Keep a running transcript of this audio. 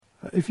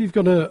If you've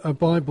got a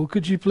Bible,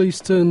 could you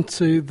please turn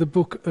to the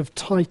book of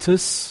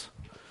Titus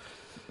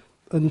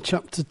and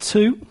chapter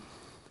 2.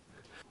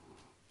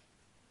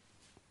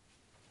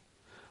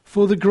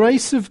 For the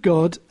grace of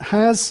God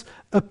has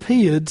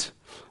appeared,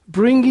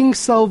 bringing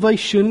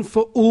salvation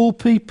for all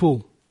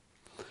people,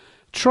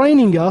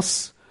 training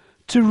us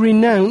to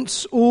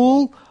renounce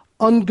all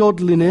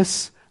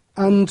ungodliness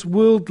and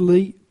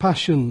worldly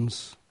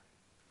passions,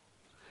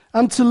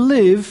 and to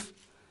live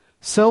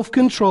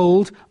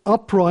self-controlled,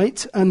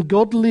 upright, and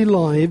godly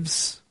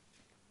lives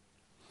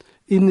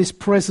in this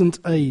present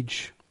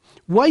age,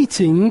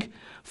 waiting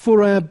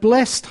for our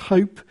blessed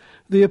hope,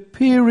 the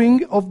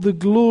appearing of the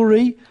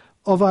glory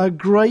of our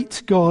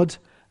great God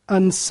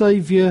and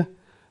Saviour,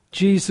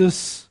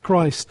 Jesus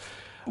Christ.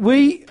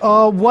 We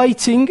are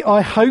waiting,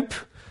 I hope,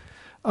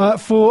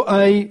 for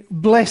a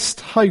blessed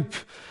hope.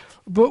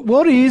 But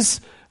what is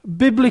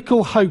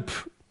biblical hope?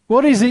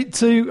 What is it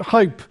to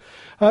hope?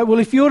 Well,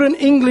 if you're an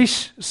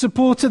English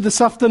supporter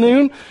this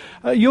afternoon,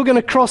 you're going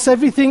to cross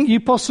everything you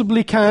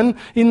possibly can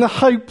in the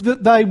hope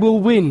that they will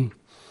win.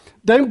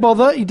 Don't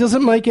bother, it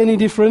doesn't make any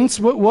difference.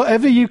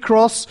 Whatever you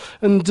cross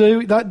and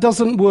do, that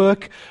doesn't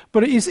work.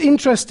 But it is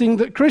interesting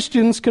that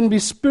Christians can be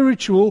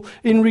spiritual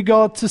in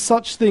regard to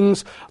such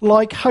things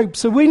like hope.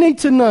 So we need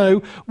to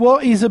know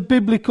what is a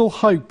biblical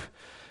hope.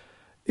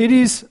 It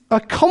is a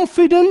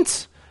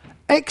confident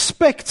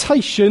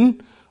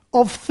expectation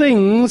of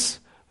things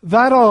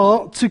that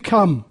are to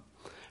come.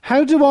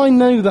 How do I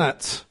know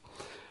that?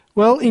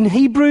 Well, in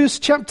Hebrews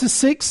chapter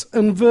 6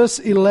 and verse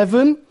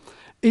 11,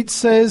 it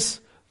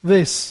says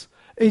this.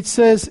 It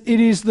says,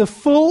 it is the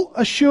full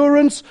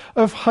assurance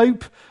of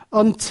hope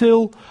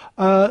until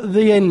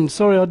the end.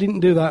 Sorry, I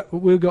didn't do that, but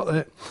we've got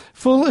that.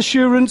 Full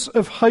assurance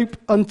of hope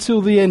until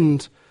the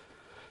end.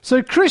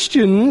 So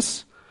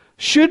Christians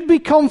should be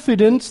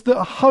confident that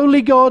a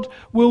holy God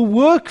will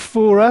work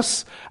for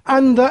us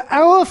and that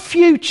our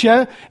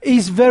future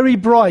is very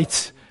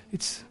bright.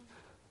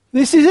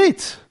 This is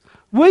it.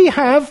 We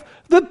have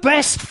the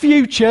best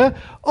future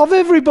of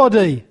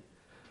everybody.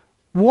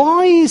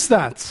 Why is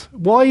that?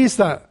 Why is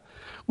that?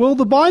 Well,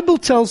 the Bible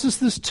tells us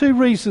there's two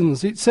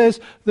reasons. It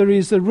says there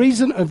is a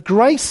reason of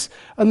grace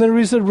and there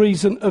is a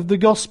reason of the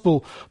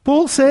gospel.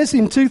 Paul says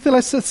in 2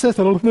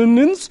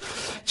 Thessalonians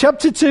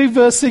chapter 2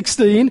 verse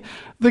 16,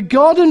 the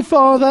God and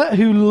Father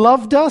who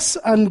loved us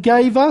and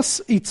gave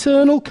us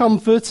eternal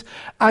comfort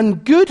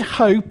and good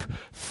hope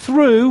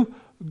through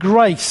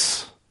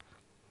grace.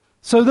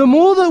 So the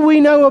more that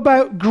we know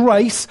about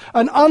grace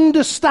and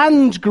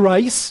understand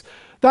grace,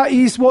 that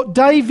is what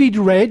David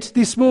read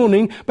this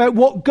morning about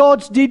what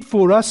God did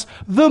for us,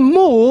 the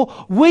more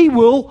we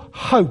will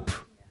hope.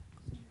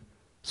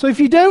 So if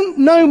you don't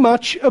know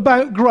much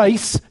about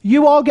grace,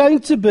 you are going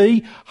to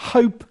be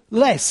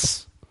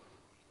hopeless.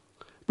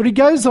 But he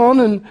goes on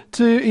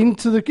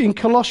in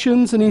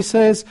Colossians, and he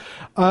says,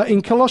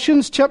 in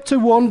Colossians chapter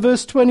 1,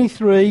 verse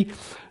 23,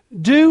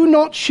 do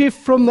not shift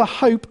from the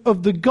hope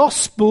of the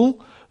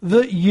gospel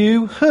that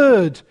you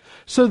heard.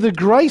 So the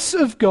grace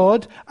of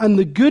God and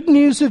the good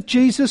news of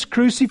Jesus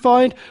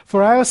crucified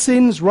for our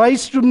sins,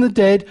 raised from the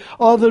dead,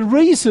 are the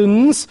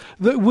reasons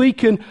that we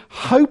can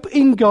hope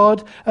in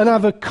God and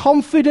have a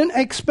confident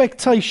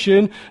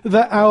expectation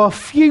that our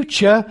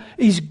future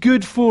is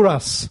good for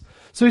us.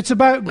 So it's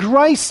about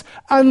grace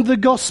and the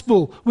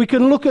gospel. We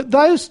can look at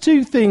those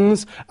two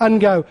things and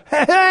go,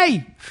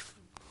 hey,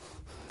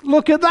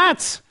 look at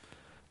that.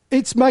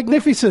 It's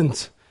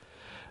magnificent.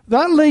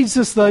 That leads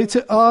us, though,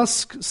 to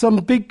ask some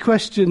big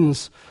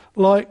questions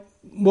like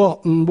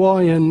what and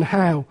why and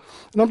how.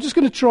 And I'm just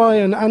going to try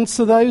and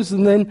answer those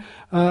and then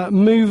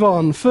move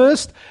on.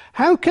 First,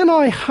 how can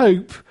I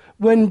hope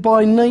when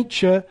by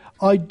nature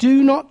I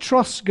do not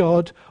trust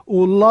God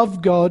or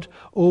love God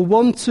or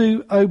want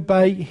to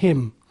obey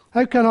Him?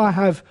 How can I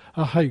have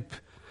a hope?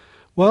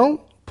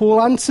 Well,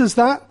 Paul answers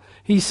that.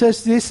 He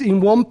says this in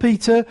 1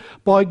 Peter,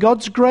 by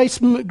God's great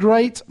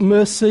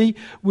mercy,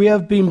 we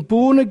have been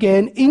born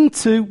again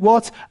into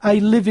what? A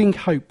living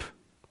hope.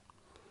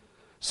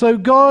 So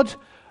God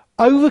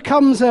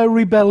overcomes our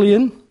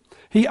rebellion.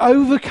 He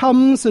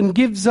overcomes and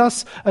gives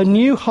us a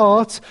new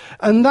heart.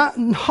 And that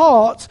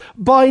heart,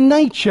 by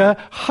nature,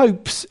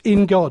 hopes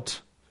in God.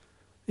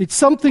 It's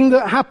something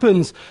that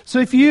happens. So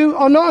if you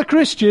are not a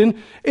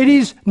Christian, it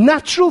is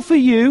natural for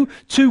you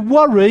to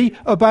worry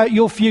about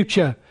your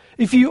future.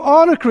 If you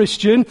are a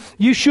Christian,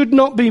 you should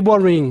not be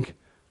worrying.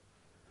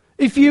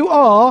 If you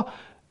are,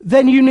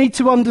 then you need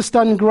to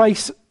understand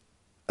grace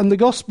and the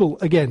gospel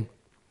again.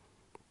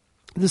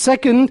 The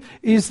second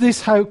is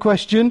this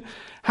question.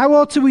 How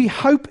are we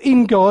hope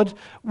in God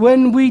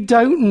when we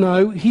don't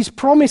know His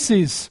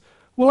promises?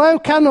 Well, how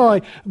can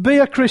I be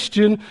a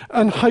Christian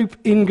and hope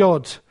in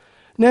God?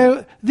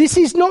 Now, this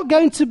is not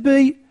going to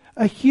be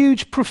a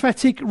huge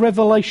prophetic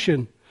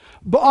revelation.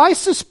 But I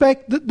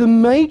suspect that the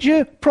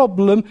major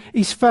problem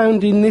is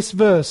found in this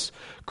verse.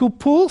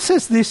 Paul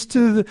says this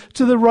to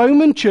the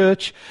Roman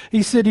church.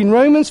 He said in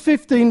Romans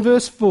 15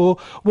 verse 4,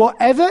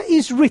 whatever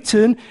is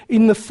written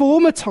in the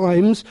former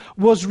times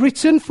was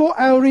written for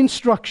our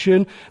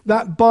instruction,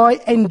 that by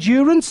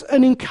endurance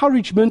and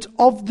encouragement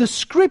of the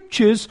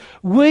scriptures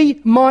we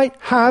might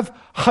have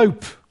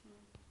hope.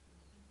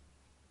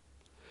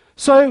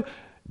 So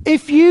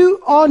if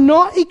you are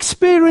not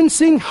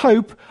experiencing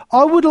hope,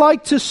 I would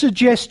like to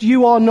suggest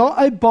you are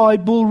not a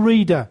Bible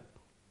reader.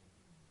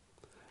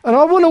 And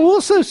I want to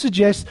also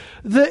suggest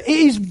that it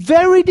is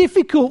very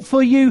difficult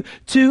for you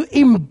to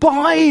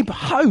imbibe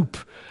hope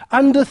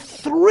and the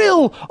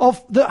thrill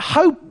of that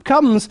hope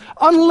comes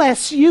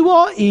unless you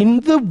are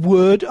in the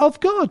Word of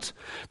God.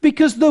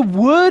 Because the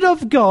Word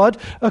of God,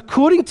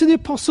 according to the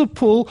Apostle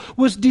Paul,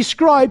 was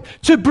described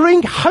to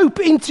bring hope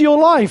into your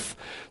life.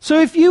 So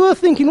if you are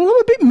thinking, well,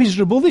 I'm a bit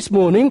miserable this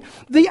morning,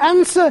 the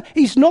answer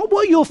is not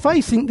what you're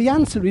facing. The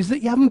answer is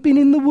that you haven't been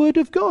in the Word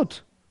of God.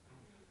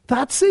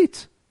 That's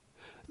it.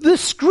 The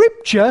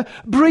Scripture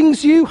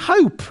brings you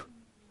hope.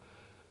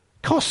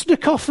 Costa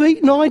Coffee,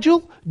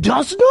 Nigel,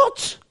 does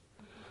not.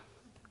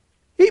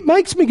 It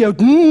makes me go,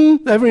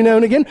 every now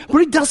and again,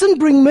 but it doesn't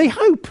bring me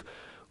hope.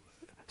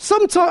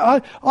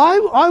 Sometimes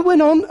I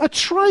went on a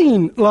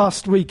train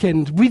last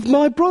weekend with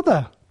my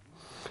brother.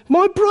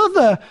 My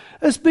brother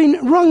has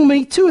rung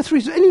me 2 or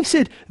 3 times, and he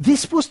said,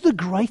 this was the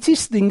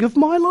greatest thing of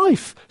my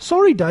life.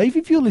 Sorry, Dave,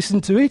 if you listen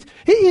to it,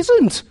 it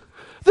isn't.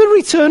 The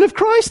return of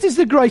Christ is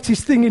the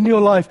greatest thing in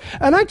your life.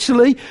 And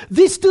actually,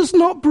 this does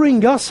not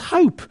bring us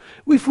hope.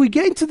 If we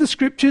get into the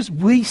scriptures,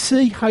 we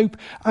see hope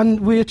and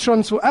we're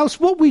transformed. Else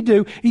what we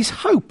do is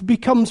hope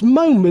becomes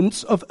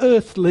moments of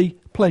earthly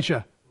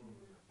pleasure.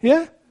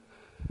 Yeah?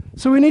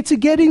 So we need to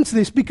get into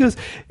this because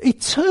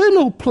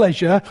eternal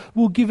pleasure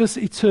will give us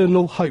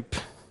eternal hope.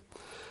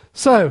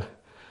 So,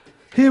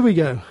 here we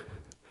go.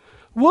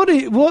 What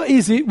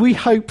is it we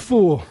hope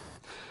for?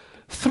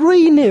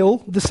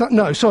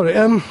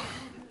 3-0,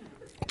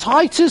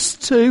 Titus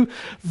 2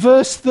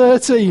 verse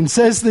 13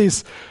 says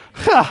this.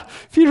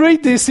 If you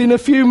read this in a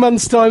few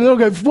months' time, they'll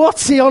go,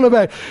 what's he on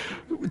about?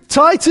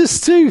 Titus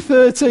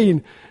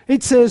 2:13.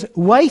 It says,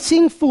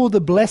 waiting for the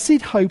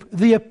blessed hope,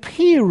 the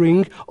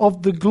appearing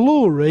of the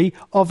glory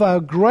of our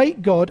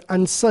great God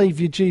and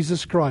Saviour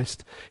Jesus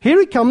Christ.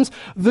 Here it comes,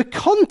 the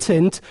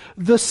content,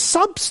 the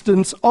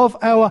substance of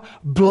our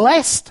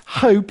blessed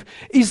hope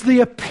is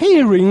the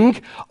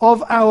appearing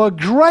of our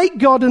great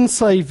God and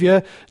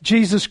Saviour,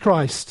 Jesus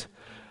Christ.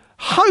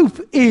 Hope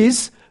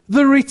is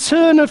the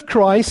return of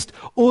Christ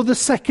or the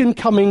second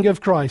coming of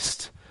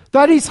Christ.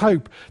 That is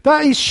hope.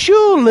 That is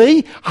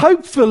surely,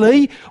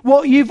 hopefully,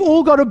 what you've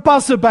all got a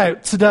buzz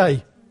about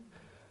today.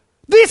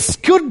 This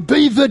could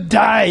be the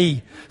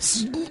day.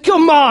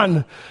 Come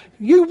on.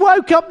 You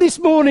woke up this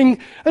morning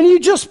and you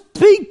just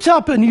peeked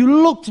up and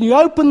you looked and you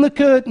opened the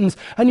curtains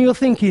and you're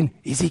thinking,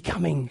 is he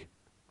coming?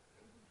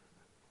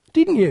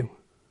 Didn't you?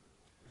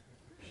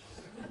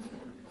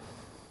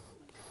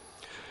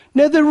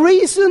 Now, the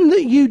reason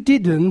that you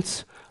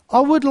didn't, I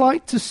would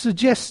like to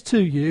suggest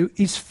to you,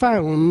 is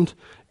found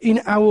in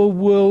our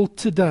world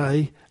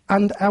today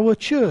and our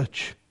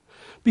church.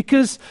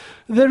 Because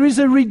there is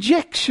a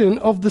rejection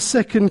of the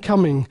second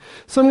coming.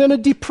 So I'm going to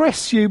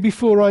depress you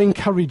before I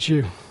encourage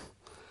you.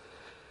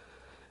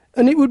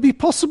 And it would be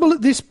possible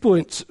at this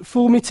point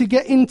for me to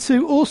get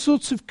into all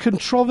sorts of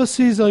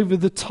controversies over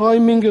the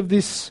timing of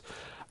this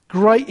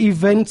great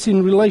event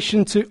in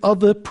relation to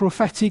other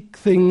prophetic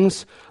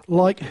things,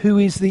 like who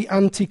is the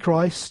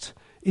Antichrist?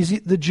 Is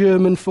it the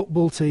German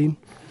football team?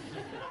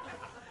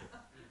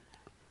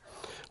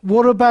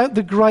 What about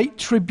the Great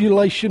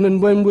Tribulation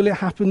and when will it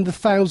happen, the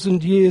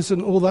 1,000 years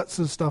and all that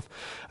sort of stuff?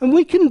 And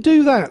we can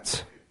do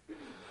that.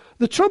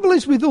 The trouble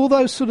is with all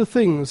those sort of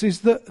things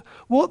is that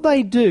what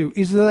they do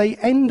is they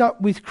end up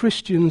with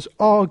Christians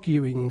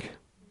arguing.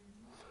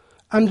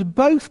 And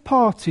both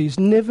parties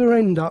never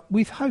end up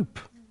with hope.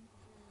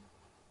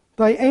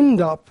 They end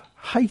up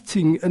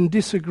hating and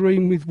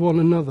disagreeing with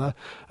one another.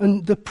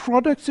 And the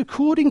product,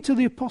 according to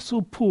the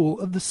Apostle Paul,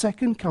 of the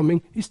second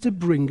coming is to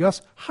bring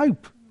us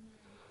hope.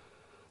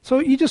 So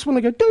you just want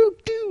to go,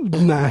 don't do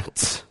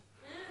that.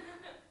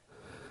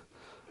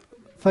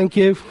 Thank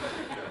you.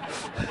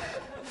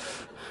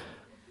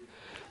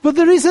 But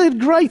there is a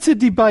greater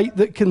debate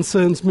that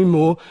concerns me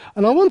more,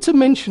 and I want to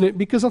mention it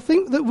because I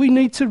think that we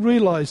need to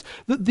realise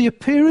that the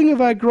appearing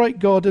of our great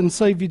God and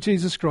Saviour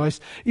Jesus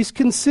Christ is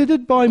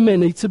considered by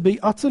many to be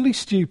utterly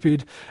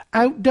stupid,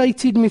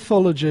 outdated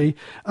mythology,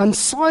 and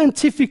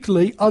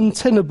scientifically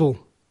untenable.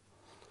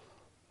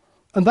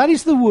 And that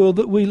is the world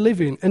that we live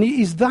in. And it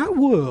is that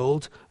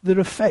world that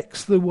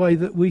affects the way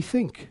that we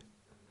think.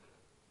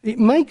 It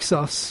makes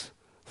us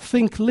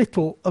think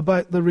little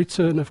about the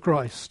return of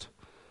Christ.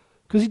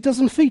 Because it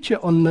doesn't feature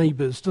on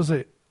Neighbours, does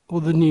it?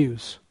 Or the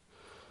news.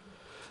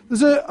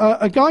 There's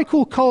a guy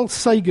called Carl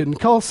Sagan.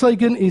 Carl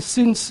Sagan is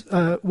since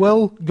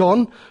well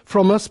gone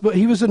from us, but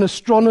he was an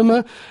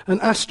astronomer, an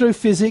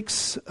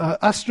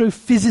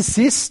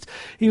astrophysicist.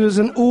 He was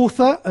an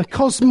author, a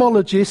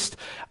cosmologist,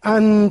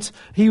 and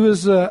he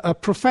was a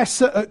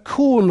professor at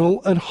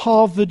Cornell and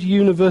Harvard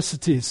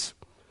universities.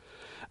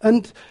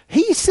 And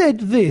he said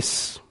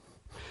this.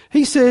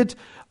 He said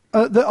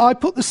that I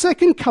put the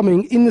second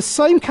coming in the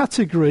same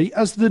category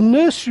as the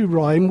nursery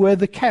rhyme where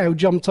the cow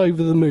jumped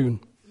over the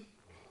moon.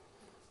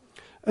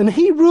 And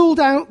he ruled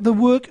out the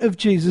work of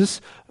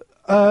Jesus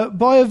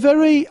by a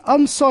very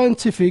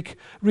unscientific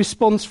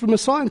response from a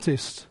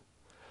scientist.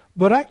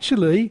 But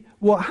actually,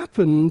 what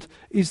happened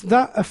is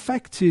that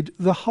affected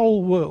the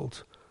whole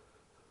world.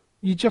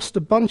 You're just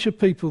a bunch of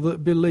people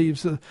that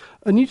believes that,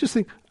 and you just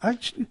think,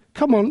 actually,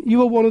 come on, you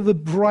are one of the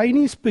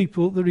brainiest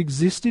people that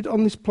existed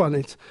on this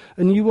planet,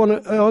 and you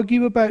want to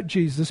argue about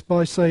Jesus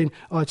by saying,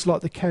 oh, it's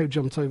like the cow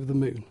jumped over the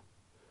moon.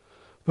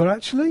 But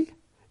actually,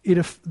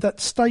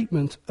 that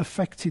statement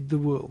affected the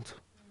world.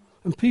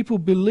 And people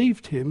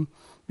believed him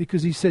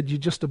because he said, you're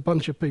just a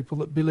bunch of people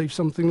that believe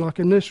something like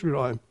a nursery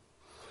rhyme.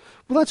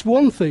 Well, that's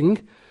one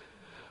thing.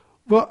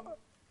 But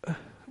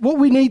what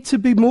we need to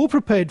be more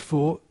prepared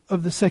for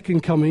of the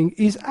second coming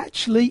is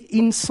actually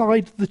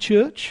inside the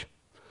church.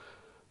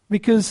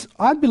 Because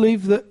I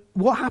believe that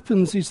what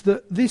happens is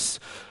that this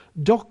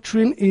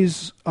doctrine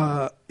is,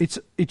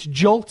 it's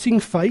jolting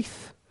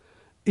faith.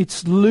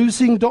 It's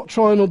losing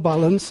doctrinal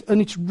balance,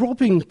 and it's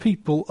robbing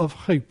people of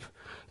hope.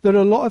 There are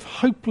a lot of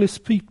hopeless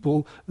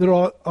people that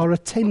are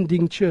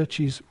attending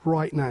churches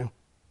right now.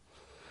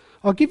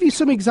 I'll give you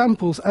some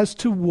examples as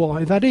to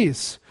why that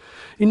is.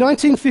 In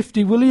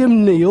 1950,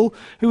 William Neil,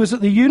 who was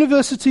at the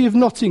University of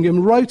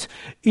Nottingham, wrote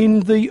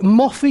in the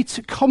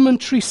Moffat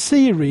Commentary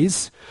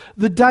series,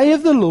 "The day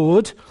of the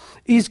Lord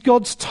is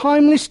God's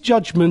timeless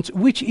judgment,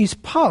 which is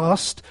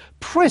past,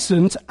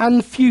 present,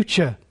 and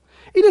future.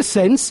 In a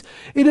sense,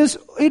 it is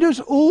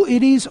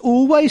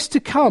always to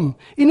come.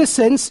 In a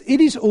sense, it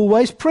is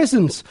always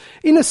present.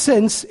 In a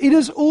sense, it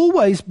has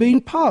always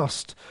been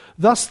past.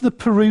 Thus the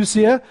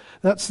parousia,"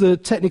 that's the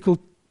technical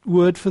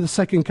word for the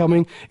second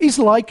coming, "is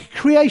like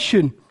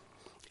creation.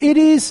 It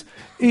is,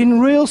 in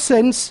real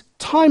sense,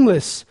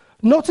 timeless,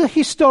 not a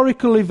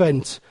historical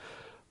event,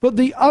 but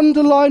the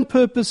underlying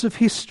purpose of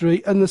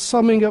history and the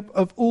summing up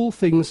of all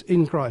things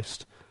in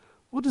Christ."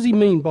 What does he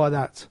mean by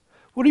that?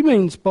 What he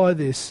means by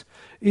this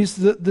is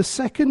that the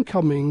second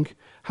coming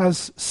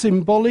has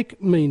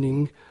symbolic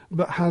meaning,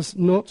 but has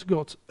not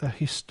got a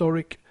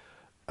historic,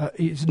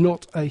 is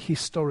not a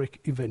historic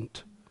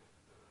event.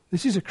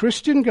 This is a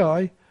Christian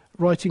guy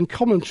writing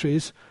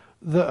commentaries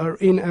that are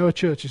in our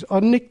churches. I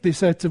nicked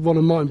this out of one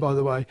of mine, by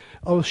the way.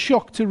 I was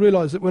shocked to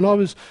realise that when I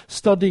was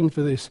studying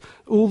for this,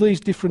 all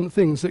these different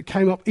things that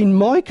came up in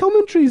my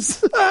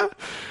commentaries,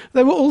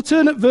 they were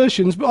alternate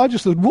versions, but I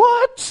just thought,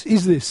 what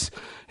is this?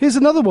 Here's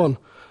another one.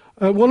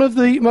 One of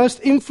the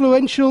most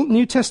influential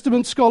New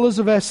Testament scholars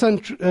of our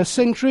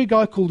century, a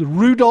guy called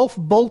Rudolf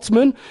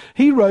Bultmann,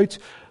 he wrote,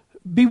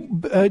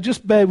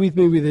 just bear with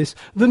me with this,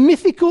 "The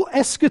mythical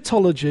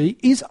eschatology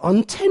is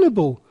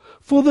untenable,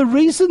 for the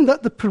reason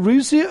that the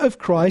parousia of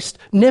Christ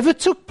never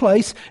took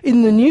place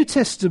in the New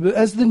Testament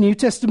as the New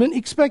Testament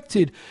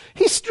expected.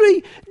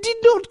 History did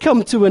not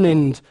come to an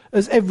end,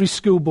 as every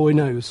schoolboy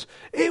knows.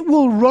 It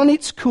will run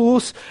its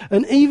course,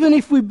 and even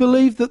if we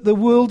believe that the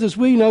world as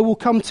we know will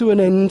come to an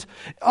end,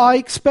 I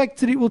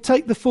expect that it will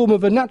take the form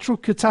of a natural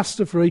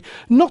catastrophe,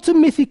 not a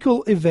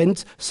mythical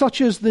event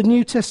such as the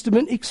New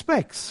Testament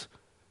expects."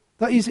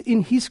 That is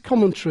in his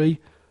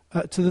commentary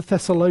to the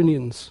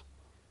Thessalonians.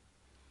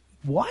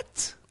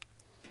 What?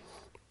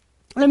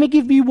 Let me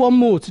give you one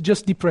more to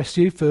just depress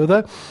you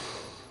further.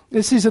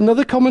 This is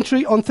another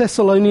commentary on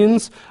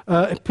Thessalonians,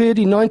 appeared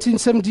in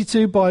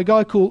 1972 by a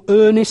guy called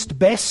Ernest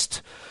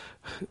Best.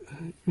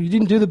 He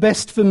didn't do the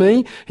best for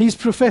me. He's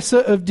Professor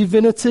of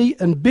Divinity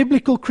and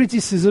Biblical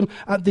Criticism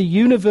at the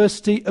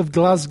University of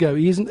Glasgow.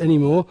 He isn't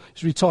anymore,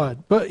 he's retired,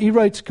 but he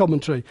wrote a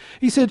commentary.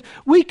 He said,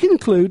 "We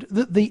conclude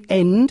that the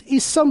end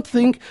is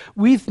something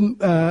with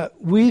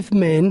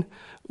men.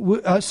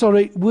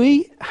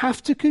 We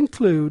have to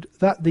conclude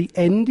that the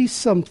end is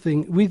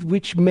something with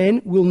which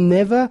men will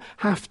never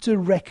have to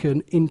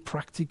reckon in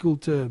practical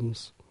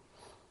terms.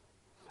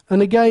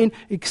 And again,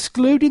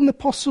 excluding the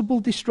possible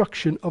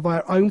destruction of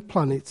our own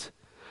planet,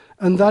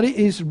 and that it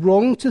is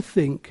wrong to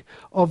think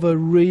of a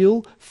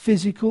real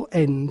physical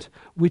end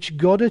which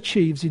God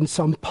achieves in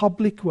some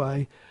public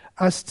way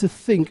as to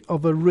think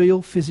of a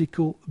real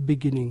physical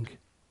beginning."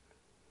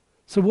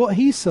 So what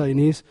he's saying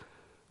is,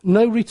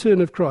 no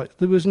return of Christ.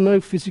 There was no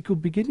physical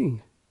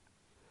beginning.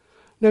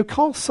 Now,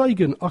 Carl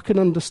Sagan, I can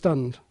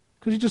understand,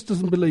 because he just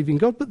doesn't believe in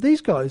God. But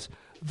these guys,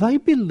 they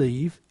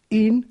believe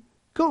in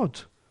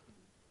God.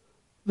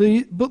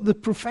 But the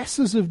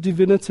professors of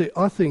divinity,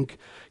 I think,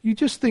 you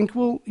just think,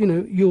 well,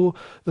 you're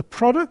the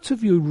product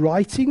of your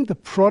writing, the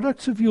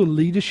product of your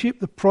leadership,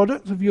 the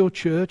product of your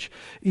church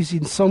is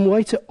in some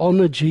way to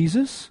honour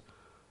Jesus.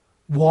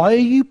 Why are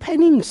you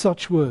penning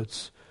such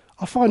words?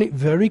 I find it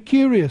very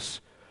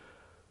curious.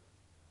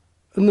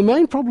 And the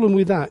main problem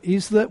with that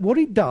is that what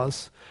it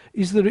does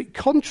is that it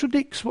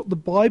contradicts what the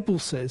Bible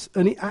says,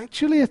 and it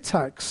actually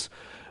attacks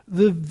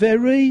the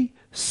very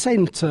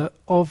centre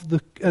of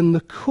and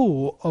the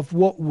core of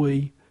what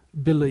we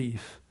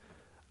believe.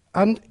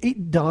 And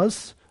it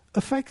does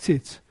affect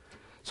it.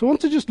 So I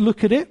want to just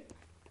look at it.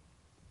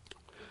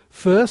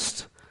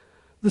 First,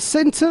 the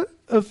centre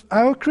of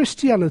our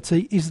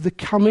Christianity is the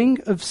coming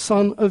of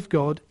Son of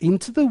God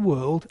into the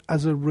world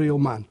as a real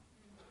man,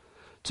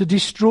 to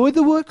destroy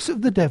the works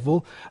of the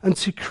devil and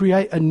to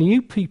create a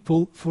new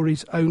people for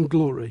his own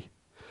glory.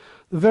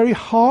 The very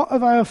heart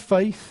of our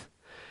faith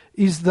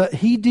is that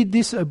he did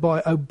this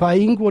by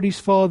obeying what his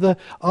Father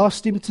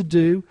asked him to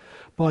do,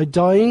 by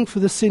dying for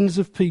the sins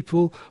of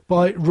people,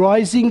 by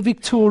rising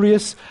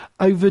victorious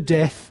over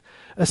death,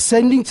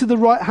 ascending to the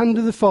right hand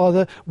of the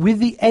Father with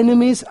the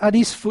enemies at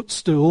his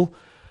footstool.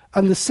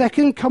 And the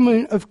second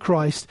coming of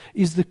Christ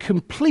is the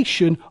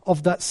completion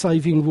of that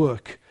saving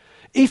work.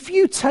 If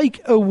you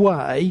take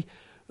away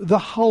the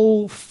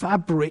whole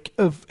fabric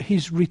of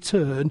his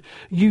return,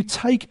 you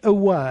take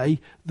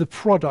away the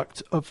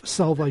product of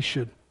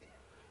salvation.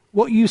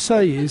 What you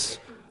say is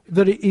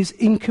that it is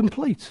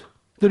incomplete,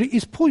 that it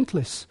is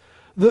pointless,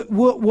 that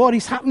what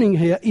is happening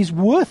here is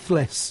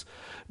worthless,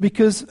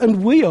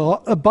 and we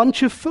are a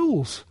bunch of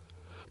fools,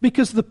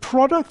 because the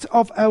product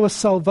of our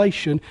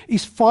salvation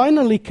is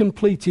finally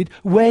completed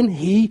when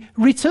he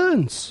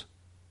returns.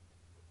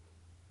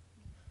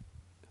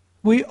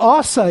 We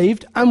are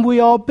saved, and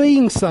we are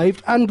being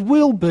saved, and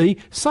will be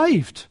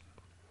saved.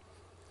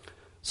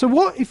 So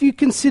what if you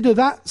consider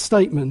that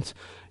statement?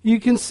 I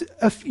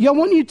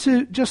want you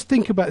to just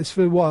think about this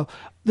for a while.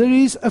 There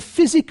is a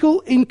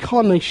physical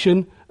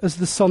incarnation as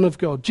the Son of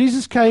God.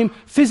 Jesus came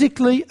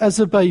physically as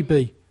a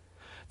baby.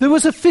 There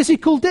was a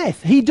physical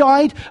death. He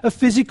died a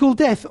physical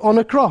death on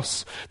a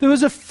cross. There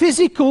was a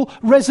physical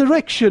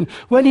resurrection.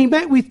 When he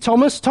met with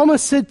Thomas,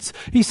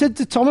 he said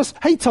to Thomas,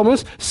 "Hey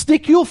Thomas,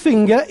 stick your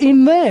finger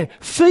in there.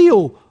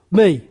 Feel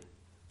me.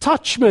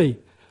 Touch me.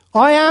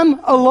 I am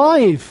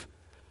alive."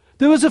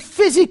 There was a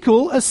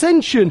physical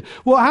ascension.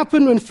 What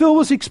happened when Phil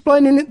was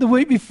explaining it the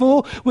week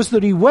before was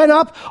that he went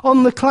up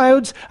on the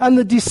clouds and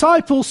the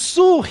disciples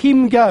saw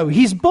him go.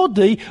 His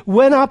body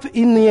went up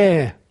in the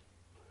air.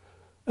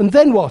 And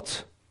then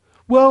what?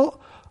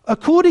 Well,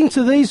 according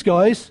to these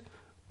guys,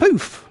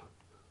 poof,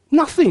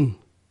 nothing.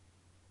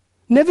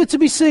 Never to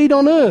be seen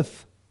on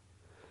earth.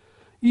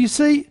 You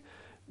see,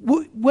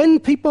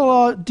 when people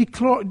are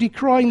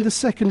decrying the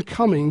second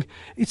coming,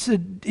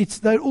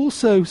 they're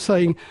also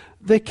saying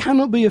there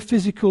cannot be a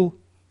physical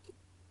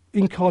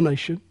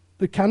incarnation.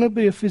 There cannot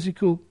be a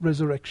physical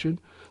resurrection.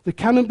 There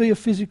cannot be a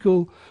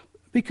physical,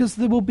 because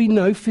there will be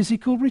no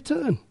physical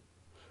return.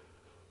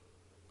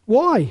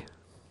 Why?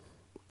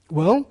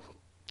 Well,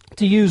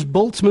 to use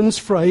Bultmann's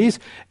phrase,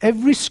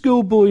 every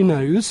schoolboy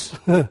knows,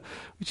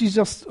 which is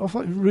just I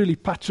find really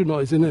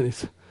patronising,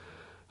 isn't it?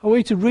 I want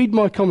you to read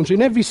my commentary,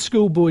 and every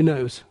schoolboy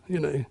knows,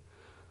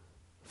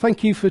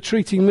 Thank you for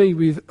treating me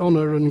with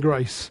honour and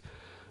grace.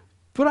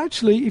 But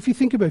actually, if you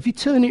think about it, if you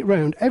turn it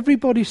round,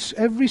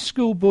 every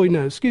schoolboy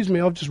knows, excuse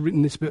me, I've just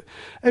written this bit,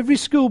 every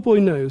schoolboy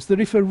knows that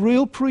if a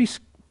real prince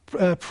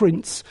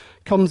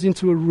comes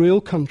into a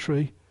real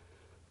country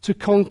to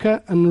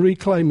conquer and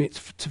reclaim it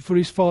for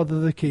his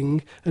father the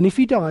king, and if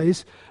he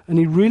dies and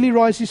he really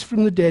rises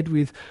from the dead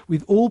with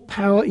all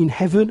power in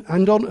heaven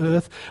and on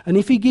earth, and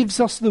if he gives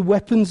us the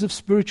weapons of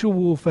spiritual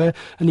warfare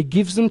and he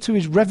gives them to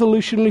his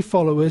revolutionary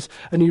followers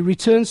and he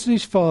returns to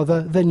his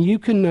father, then you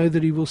can know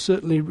that he will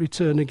certainly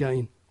return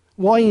again.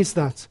 Why is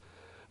that?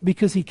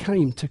 Because he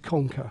came to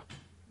conquer.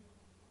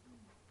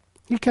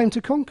 He came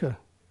to conquer.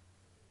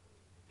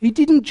 He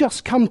didn't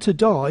just come to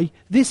die.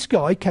 This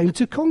guy came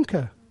to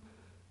conquer.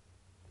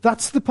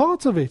 That's the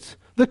part of it.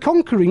 The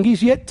conquering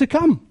is yet to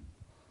come.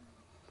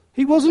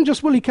 He wasn't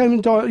just, he came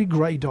and died.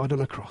 He died on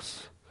a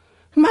cross.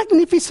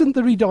 Magnificent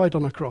that he died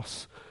on a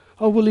cross.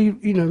 Oh, well,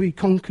 he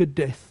conquered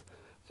death.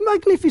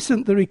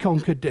 Magnificent that he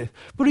conquered death.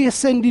 But he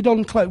ascended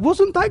on cloud.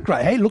 Wasn't that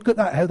great? Hey, look at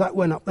that, how that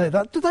went up there.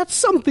 That's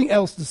something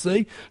else to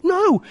see.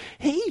 No,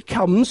 he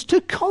comes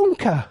to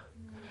conquer.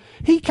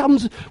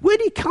 When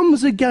he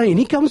comes again,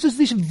 he comes as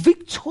this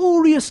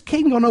victorious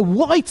king on a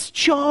white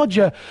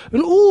charger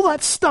and all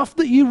that stuff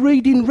that you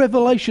read in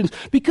Revelations,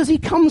 because he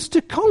comes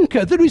to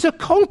conquer. There is a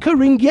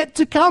conquering yet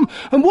to come.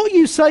 And what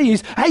you say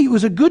is, hey, it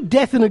was a good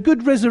death and a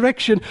good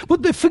resurrection,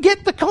 but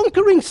forget the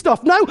conquering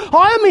stuff. No,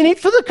 I am in it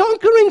for the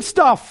conquering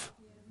stuff.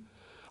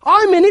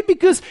 I'm in it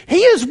because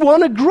he has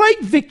won a great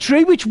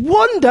victory, which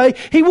one day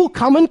he will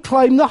come and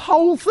claim the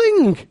whole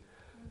thing.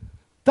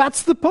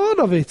 That's the part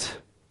of it.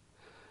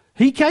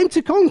 He came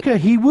to conquer.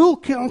 He will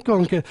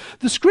conquer.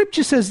 The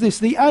scripture says this,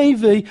 the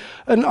AV,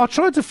 and I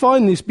tried to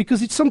find this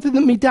because it's something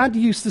that my dad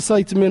used to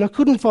say to me and I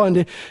couldn't find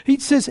it.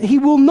 It says, he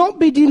will not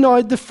be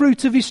denied the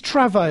fruit of his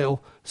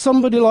travail.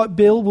 Somebody like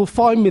Bill will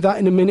find me that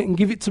in a minute and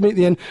give it to me at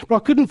the end. But I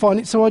couldn't find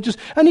it,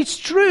 and it's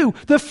true.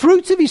 The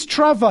fruit of his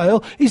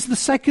travail is the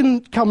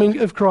second coming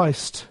of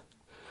Christ.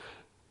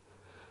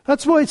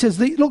 That's why it says,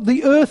 look,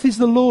 the earth is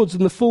the Lord's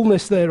and the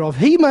fullness thereof.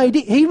 He made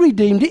it, he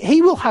redeemed it,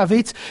 he will have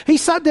it. He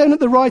sat down at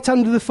the right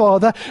hand of the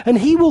Father, and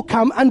he will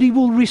come and he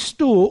will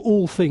restore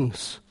all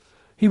things.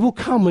 He will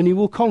come and he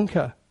will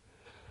conquer.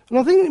 And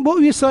I think what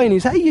we're saying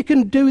is, hey, you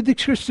can do the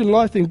Christian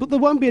life thing, but there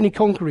won't be any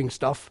conquering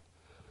stuff.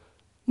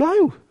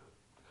 No.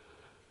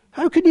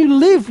 How can you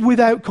live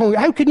without conquering?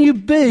 How can you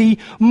be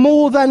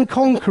more than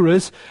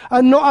conquerors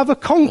and not have a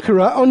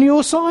conqueror on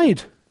your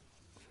side?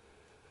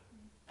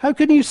 How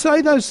can you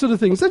say those sort of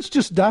things? That's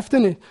just daft,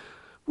 isn't it?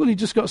 Well, you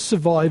just got to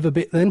survive a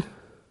bit then.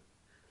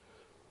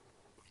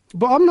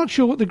 But I'm not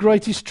sure what the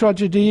greatest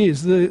tragedy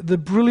is. The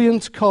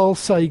brilliant Carl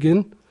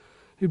Sagan,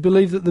 who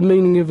believed that the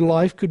meaning of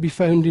life could be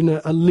found in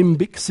a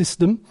limbic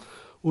system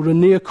or a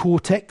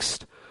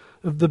neocortex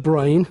of the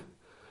brain,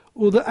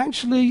 or that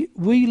actually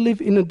we live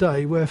in a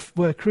day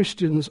where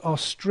Christians are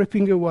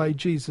stripping away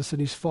Jesus and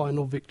his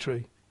final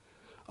victory.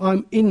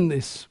 I'm in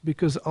this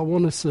because I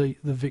want to see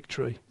the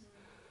victory.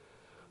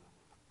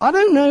 I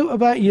don't know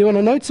about you, and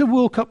I know it's a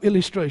World Cup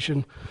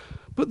illustration,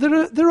 but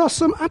there are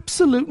some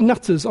absolute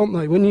nutters, aren't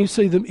they, when you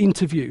see them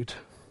interviewed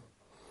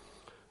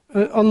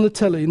on the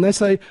telly, and they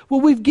say, well,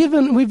 we've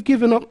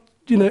given up,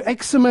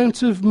 X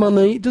amount of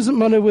money. It doesn't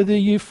matter whether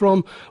you're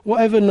from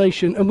whatever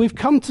nation, and we've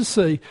come to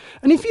see.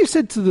 And if you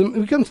said to them,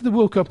 we come to the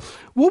World Cup,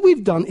 what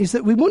we've done is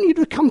that we want you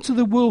to come to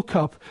the World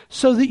Cup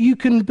so that you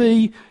can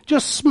be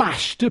just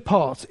smashed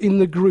apart in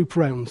the group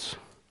rounds.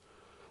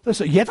 They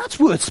say, yeah, that's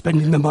worth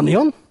spending the money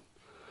on.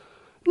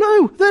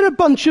 No, they're a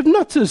bunch of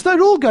nutters.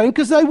 They're all going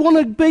because they want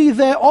to be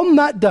there on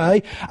that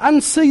day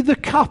and see the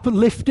cup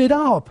lifted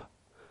up.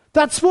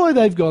 That's why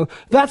they've gone.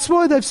 That's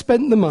why they've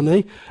spent the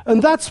money.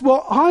 And that's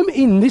what I'm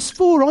in this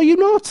for, are you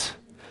not?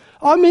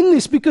 I'm in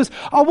this because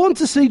I want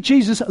to see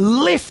Jesus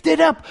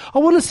lifted up. I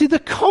want to see the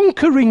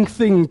conquering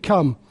thing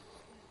come.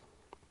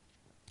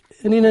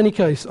 And in any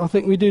case, I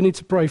think we do need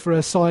to pray for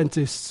our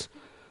scientists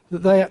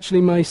that they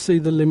actually may see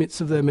the limits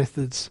of their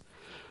methods.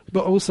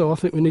 But also I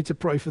think we need to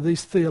pray for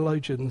these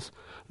theologians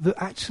that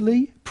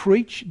actually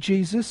preach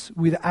Jesus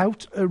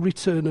without a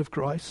return of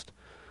Christ.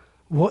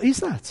 What is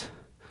that?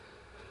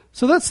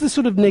 So that's the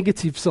sort of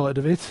negative side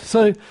of it.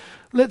 So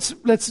let's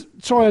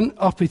try and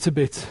up it a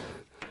bit.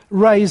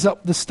 Raise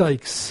up the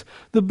stakes.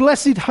 The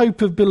blessed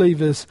hope of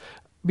believers,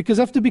 because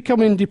after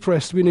becoming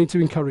depressed, we need to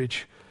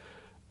encourage.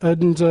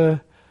 And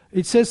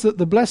it says that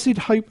the blessed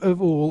hope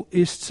of all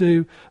is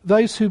to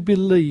those who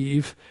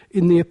believe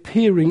in the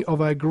appearing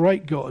of our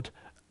great God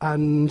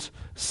and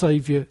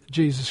Saviour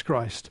Jesus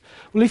Christ.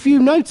 Well, if you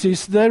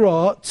notice, there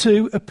are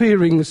two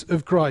appearings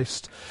of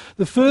Christ.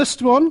 The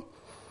first one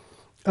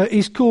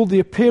is called the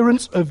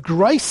appearance of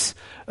grace,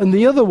 and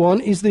the other one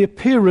is the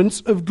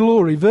appearance of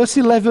glory. Verse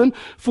 11,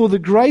 for the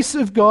grace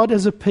of God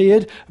has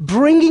appeared,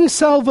 bringing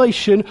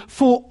salvation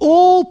for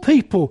all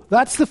people.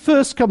 That's the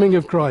first coming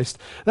of Christ.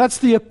 That's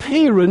the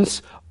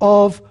appearance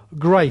of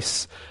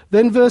grace.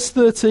 Then verse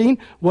 13,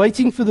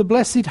 waiting for the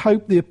blessed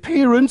hope, the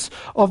appearance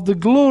of the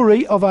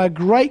glory of our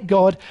great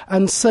God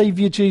and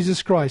Saviour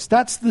Jesus Christ.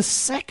 That's the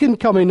second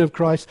coming of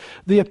Christ,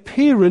 the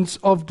appearance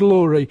of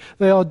glory.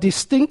 They are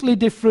distinctly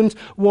different.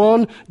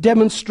 One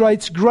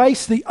demonstrates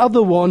grace, the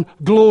other one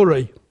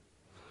glory.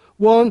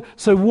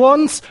 So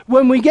once,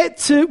 when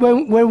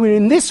we're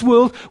in this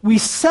world, we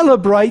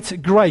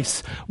celebrate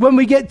grace. When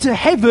we get to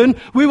heaven,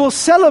 we will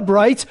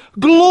celebrate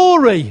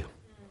glory.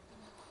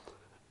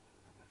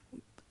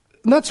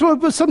 And that's why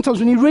sometimes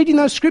when you're reading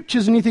those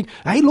scriptures and you think,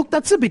 hey, look,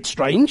 that's a bit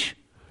strange.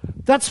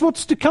 That's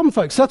what's to come,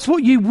 folks. That's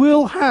what you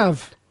will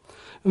have.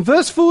 And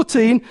verse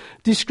 14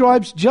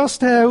 describes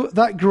just how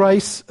that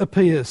grace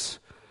appears.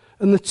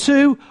 And the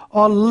two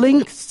are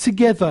linked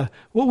together.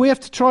 What we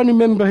have to try and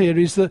remember here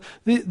is that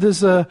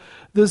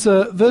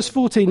verse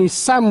 14 is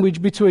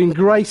sandwiched between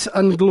grace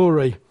and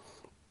glory.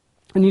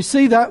 And you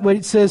see that when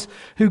it says,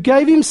 who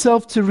gave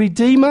himself to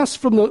redeem us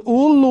from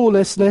all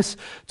lawlessness,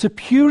 to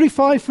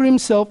purify for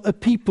himself a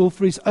people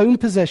for his own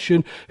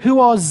possession, who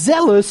are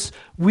zealous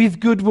with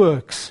good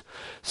works.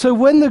 So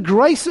when the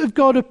grace of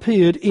God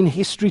appeared in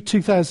history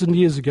 2,000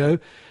 years ago,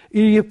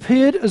 he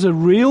appeared as a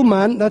real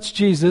man, that's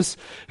Jesus,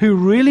 who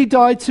really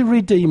died to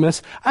redeem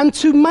us and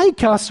to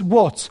make us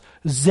what?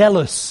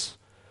 Zealous,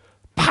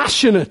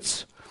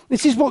 passionate.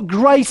 This is what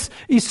grace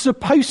is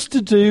supposed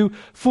to do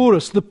for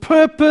us. The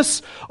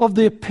purpose of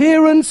the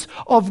appearance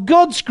of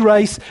God's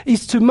grace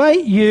is to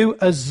make you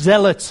a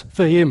zealot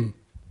for him.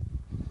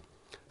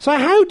 So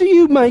how do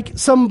you make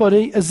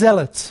somebody a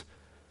zealot?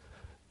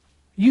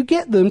 You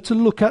get them to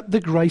look at the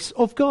grace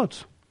of God.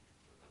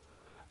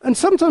 And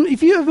sometimes,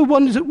 if you ever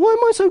wonder, why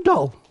am I so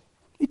dull?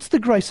 It's the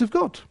grace of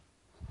God.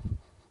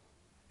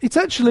 It's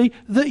actually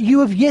that you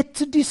have yet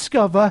to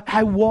discover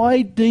how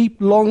wide, deep,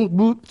 long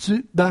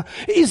that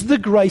is the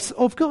grace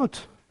of God.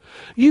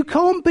 You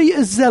can't be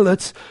a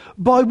zealot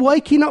by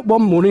waking up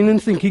one morning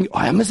and thinking,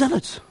 I am a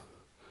zealot.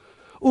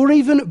 Or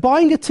even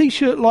buying a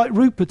t-shirt like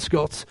Rupert's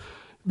got,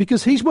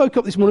 because he's woke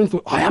up this morning and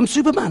thought, I am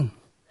Superman.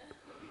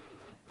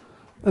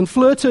 And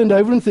Fleur turned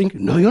over and think,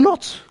 no, you're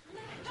not.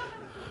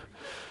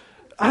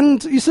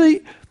 And you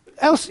see,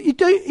 Else, it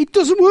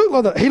doesn't work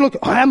like that. Hey, look,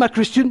 I am a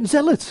Christian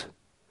zealot.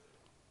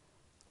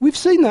 We've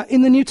seen that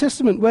in the New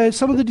Testament where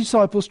some of the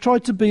disciples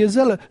tried to be a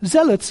zealot.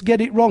 Zealots get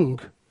it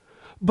wrong.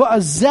 But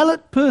a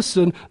zealot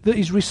person that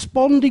is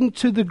responding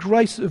to the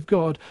grace of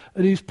God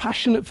and who's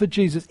passionate for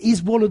Jesus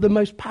is one of the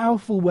most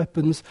powerful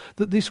weapons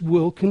that this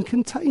world can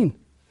contain.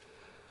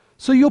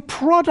 So your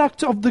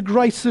product of the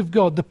grace of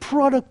God, the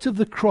product of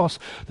the cross,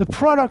 the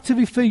product of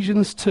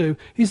Ephesians 2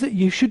 is that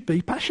you should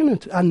be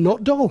passionate and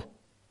not dull.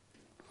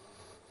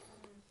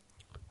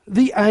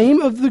 The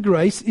aim of the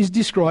grace is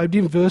described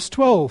in verse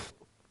 12.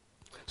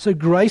 So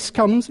grace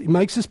comes, it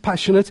makes us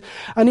passionate,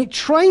 and it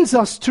trains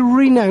us to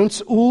renounce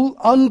all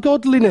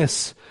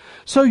ungodliness.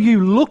 So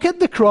you look at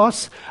the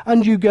cross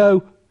and you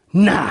go,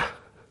 nah.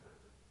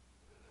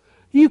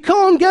 You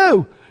can't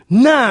go,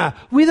 nah,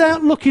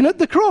 without looking at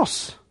the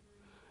cross.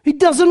 It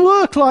doesn't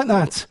work like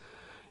that.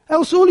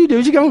 Else all you do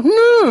is you go,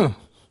 no.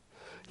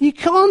 You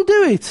can't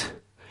do it.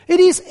 It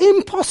is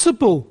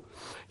impossible.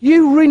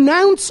 You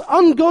renounce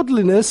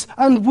ungodliness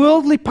and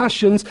worldly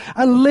passions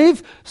and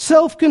live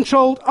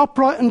self-controlled,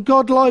 upright and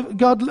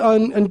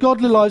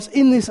godly lives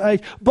in this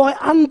age by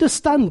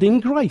understanding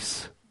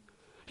grace.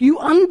 You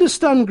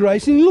understand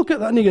grace and you look at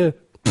that and you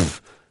go,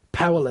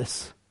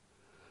 powerless.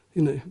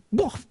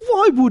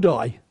 Why would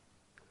I?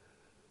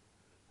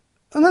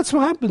 And that's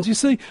what happens, you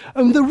see.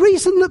 And the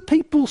reason that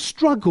people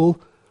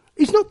struggle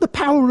is not the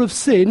power of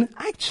sin.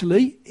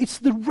 Actually, it's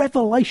the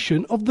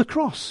revelation of the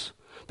cross.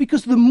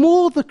 Because the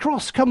more the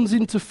cross comes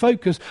into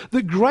focus,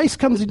 the grace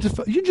comes into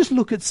focus, you just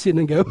look at sin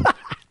and go,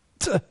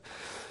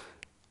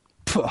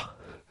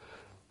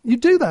 you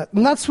do that.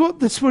 And that's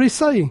what he's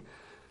saying.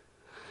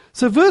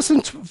 So verse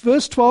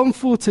 12 and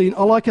 14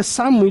 are like a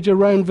sandwich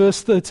around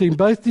verse 13.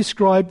 Both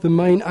describe the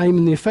main aim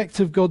and the effect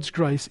of God's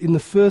grace in the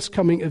first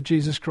coming of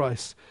Jesus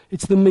Christ.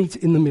 It's the meat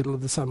in the middle of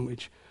the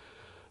sandwich.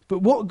 But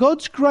what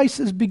God's grace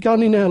has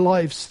begun in our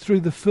lives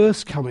through the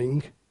first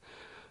coming,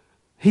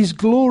 His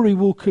glory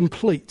will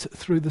complete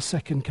through the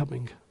second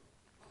coming.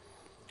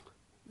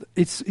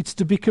 It's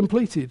to be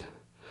completed.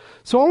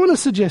 So I want to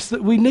suggest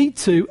that we need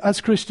to,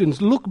 as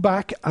Christians, look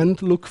back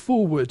and look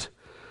forward.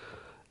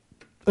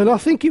 And I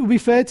think it would be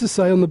fair to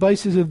say on the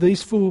basis of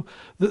these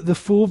the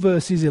four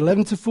verses,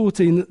 11 to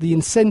 14, that the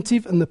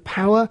incentive and the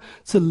power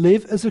to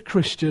live as a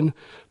Christian,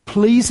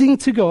 pleasing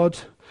to God,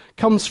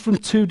 comes from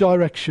two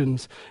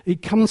directions.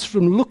 It comes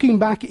from looking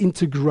back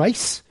into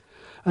grace,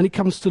 and it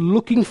comes to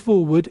looking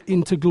forward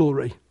into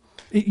glory.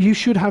 You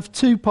should have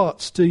two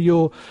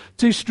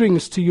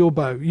strings to your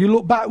bow. You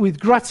look back with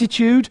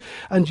gratitude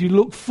and you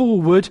look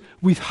forward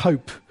with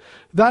hope.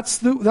 That's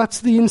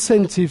the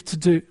incentive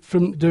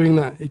from doing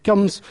that. It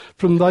comes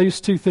from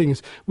those two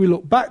things. We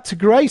look back to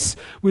grace,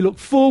 we look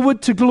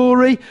forward to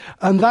glory,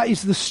 and that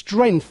is the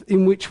strength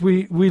in which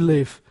we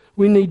live.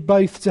 We need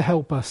both to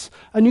help us.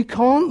 And you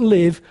can't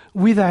live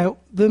without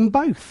them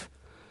both.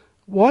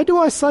 Why do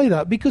I say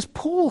that? Because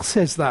Paul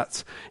says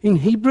that. In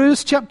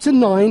Hebrews chapter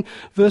 9,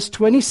 verse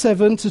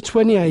 27 to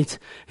 28,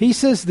 he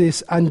says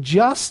this, and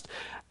just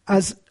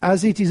as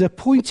it is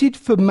appointed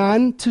for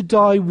man to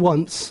die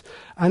once,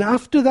 and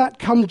after that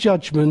come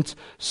judgment,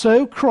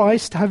 so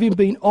Christ, having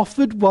been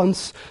offered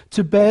once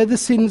to bear the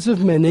sins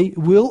of many,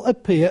 will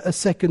appear a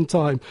second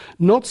time,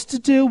 not to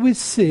deal with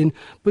sin,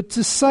 but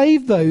to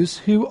save those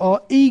who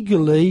are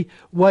eagerly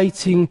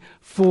waiting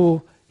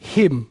for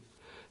him.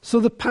 So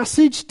the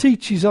passage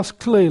teaches us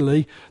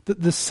clearly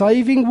that the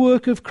saving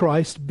work of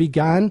Christ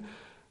began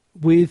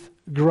with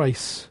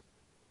grace,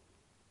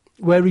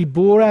 where he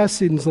bore our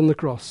sins on the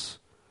cross.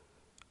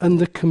 And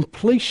the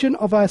completion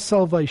of our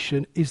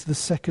salvation is the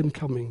second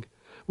coming,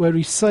 where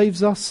he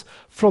saves us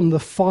from the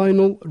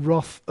final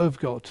wrath of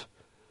God.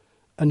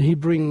 And he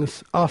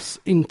brings us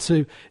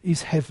into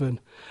his heaven.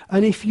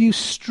 And if you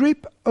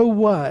strip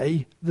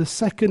away the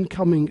second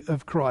coming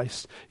of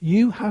Christ,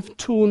 you have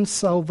torn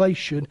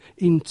salvation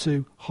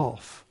into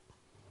half.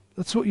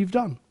 That's what you've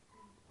done.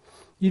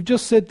 You've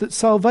just said that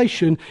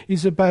salvation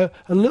is about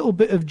a little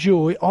bit of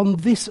joy on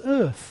this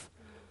earth.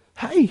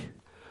 Hey,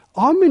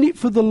 I'm in it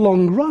for the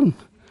long run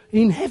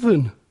in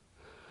heaven.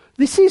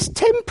 This is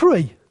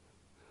temporary.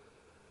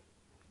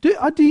 Do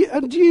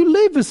you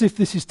live as if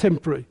this is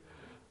temporary?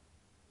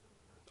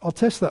 I'll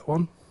test that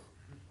one.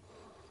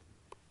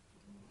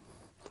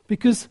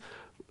 Because,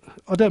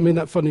 I don't mean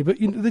that funny, but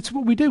that's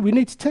what we do. We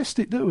need to test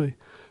it, don't we?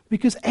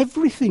 Because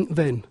everything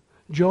then,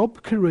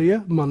 job,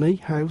 career, money,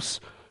 house,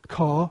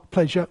 car,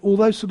 pleasure, all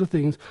those sort of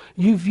things,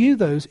 you view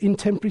those in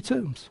temporary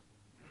terms.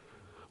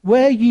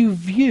 Where you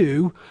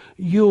view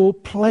your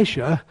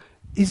pleasure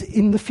is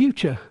in the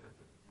future.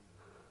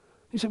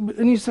 You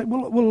say,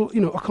 well,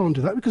 I can't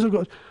do that because I've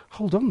got...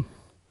 Hold on.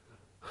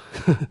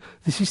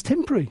 This is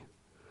temporary.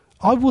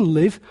 I will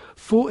live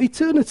for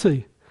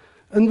eternity.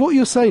 And what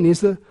you're saying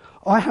is that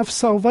I have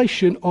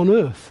salvation on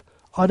earth.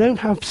 I don't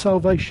have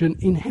salvation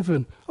in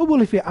heaven. Oh,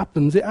 well, if it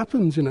happens, it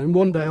happens, and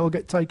one day I'll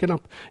get taken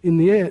up in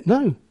the air.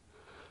 No.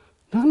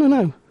 I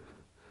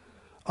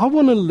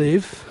want to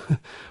live.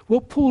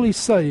 What Paul is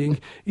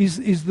saying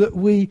is that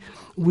we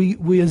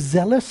are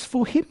zealous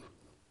for him.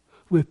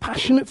 we're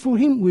passionate for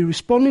him, we're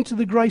responding to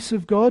the grace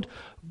of God,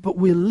 but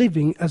we're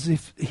living as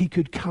if he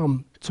could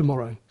come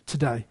tomorrow,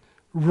 today,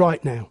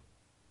 right now.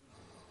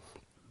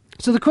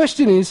 So the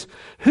question is,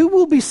 who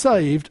will be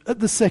saved at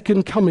the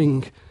second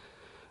coming?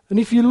 And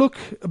if you look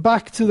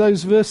back to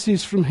those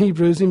verses from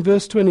Hebrews in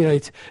verse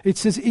 28, it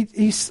says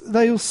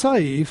they'll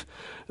save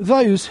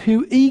those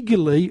who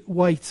eagerly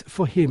wait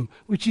for him,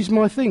 which is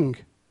my thing.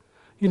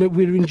 You know,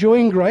 we're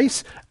enjoying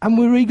grace and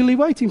we're eagerly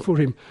waiting for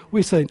him.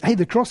 We're saying, hey,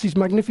 the cross is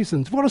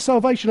magnificent. What a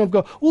salvation I've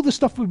got. All the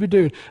stuff we'll be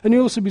doing. And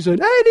he'll also be saying,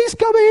 hey, he's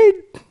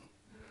coming.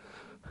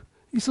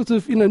 You sort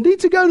of, need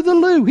to go to the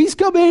loo. He's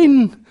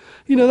coming.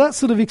 That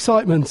sort of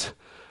excitement.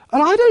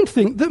 And I don't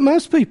think that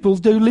most people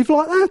do live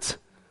like that.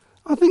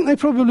 I think they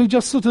probably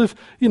just sort of,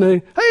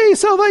 hey,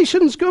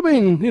 salvation's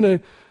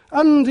coming,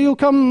 and he'll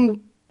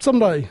come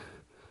someday.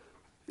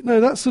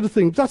 That sort of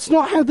thing. That's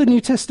not how the New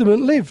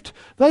Testament lived.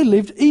 They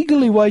lived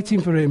eagerly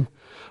waiting for him.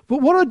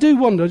 But what I do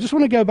wonder, I just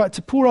want to go back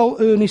to poor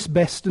old Ernest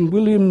Best and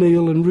William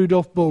Neal and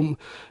Rudolf Bultmann.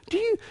 Do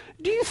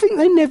you think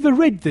they never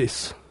read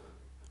this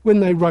when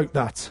they wrote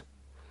that?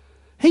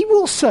 He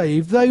will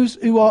save those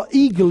who are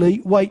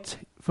eagerly wait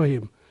for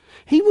him.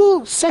 He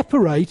will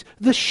separate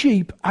the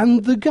sheep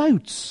and the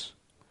goats.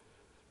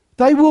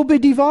 They will be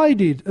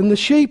divided, and the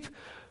sheep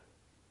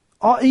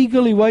are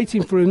eagerly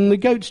waiting for him, and the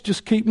goats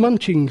just keep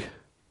munching.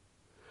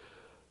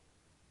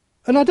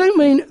 And I don't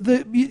mean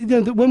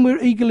that when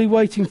we're eagerly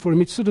waiting for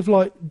him, it's sort of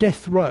like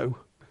death row.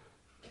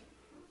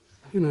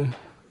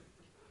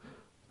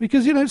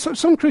 Because,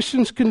 some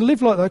Christians can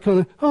live like that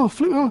kind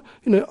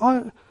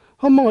of,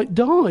 I might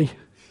die.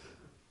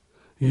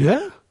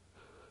 Yeah?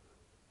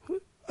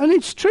 And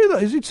it's true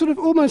that it's sort of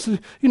almost,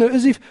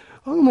 as if,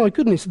 oh my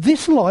goodness,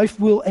 this life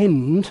will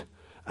end,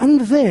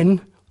 and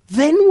then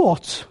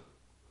what?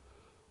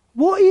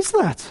 What is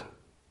that?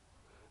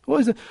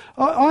 What is it?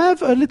 I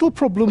have a little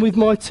problem with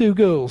my two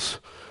girls,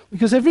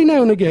 because every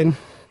now and again,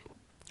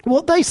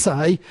 what they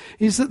say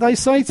is that they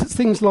say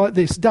things like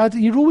this: Dad,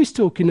 you're always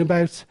talking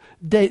about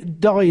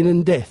dying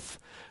and death.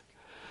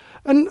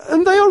 And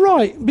they are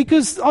right,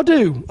 because I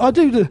do.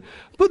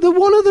 But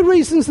one of the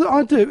reasons that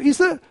I do is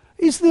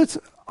that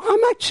I'm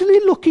actually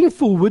looking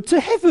forward to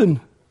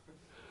heaven.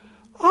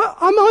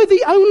 Am I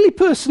the only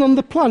person on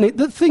the planet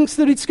that thinks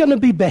that it's going to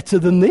be better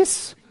than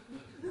this?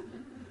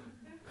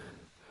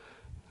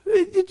 And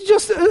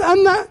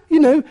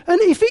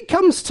if it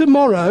comes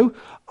tomorrow,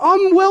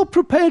 I'm well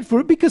prepared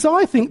for it, because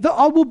I think that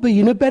I will be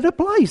in a better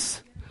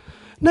place.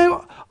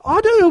 Now,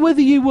 I don't know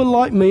whether you were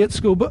like me at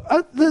school, but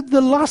at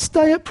the last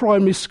day at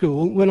primary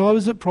school, when I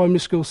was at primary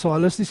school,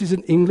 Silas, this is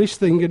an English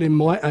thing and in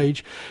my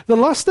age, the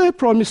last day of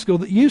primary school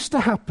that used to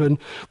happen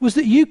was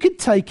that you could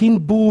take in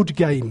board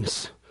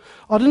games.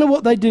 I don't know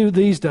what they do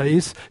these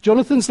days.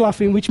 Jonathan's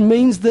laughing, which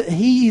means that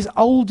he is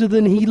older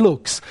than he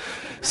looks.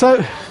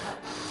 So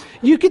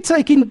you could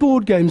take in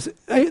board games.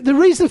 The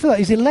reason for that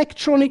is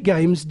electronic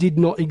games did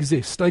not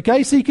exist.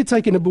 Okay, so you could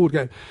take in a board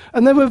game.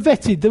 And they were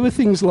vetted. There were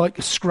things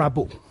like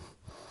Scrabble.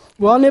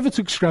 Well, I never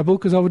took Scrabble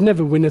because I would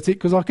never win at it,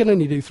 because I can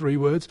only do 3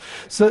 words,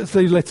 so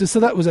 3 letters. So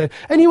that was it.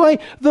 Anyway,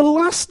 the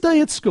last day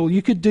at school,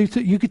 you could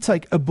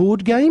take a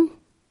board game.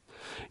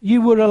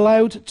 You were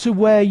allowed to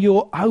wear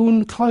your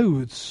own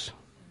clothes.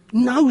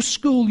 No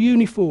school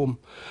uniform.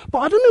 But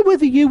I don't know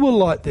whether you were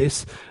like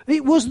this.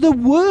 It was the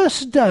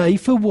worst day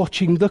for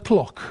watching the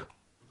clock.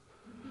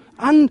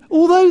 And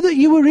although that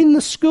you were in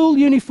the school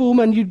uniform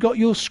and you'd got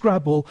your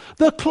Scrabble,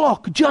 the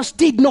clock just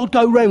did not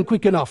go round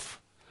quick enough.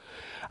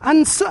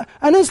 And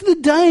as the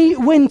day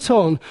went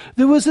on,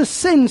 there was a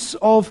sense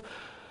of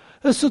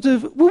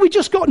we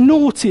just got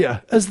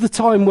naughtier as the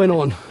time went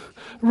on.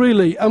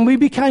 Really, and we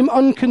became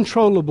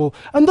uncontrollable.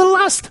 And the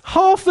last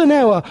half an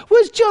hour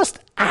was just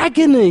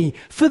agony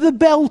for the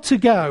bell to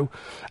go.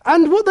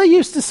 And what they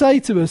used to say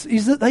to us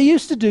is that they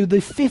used to do the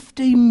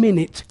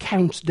 15-minute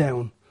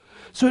countdown.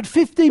 So at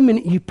 15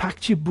 minutes, you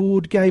packed your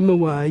board game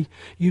away,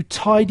 you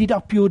tidied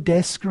up your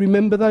desk.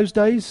 Remember those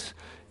days?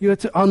 You had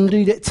to undo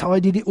it,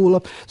 tidied it all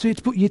up. So you had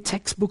to put your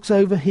textbooks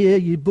over here,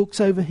 your books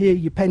over here,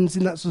 your pens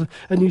in that sort of,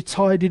 and you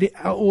tidied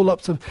it all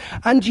up.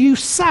 And you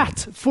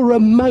sat for a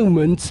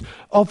moment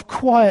of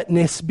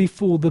quietness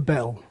before the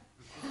bell.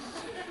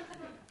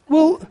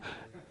 Well,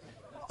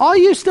 I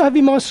used to have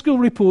in my school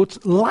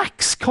report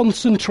lax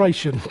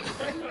concentration.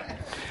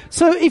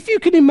 So if you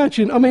can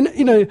imagine,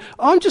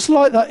 I'm just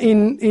like that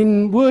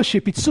in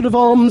worship. It's sort of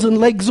arms and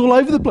legs all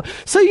over the place.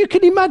 So you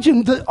can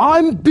imagine that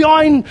I'm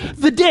behind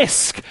the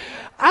desk.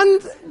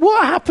 And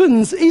what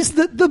happens is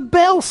that the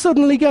bell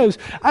suddenly goes.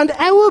 And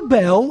our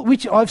bell,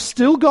 which I've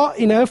still got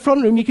in our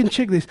front room, you can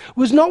check this,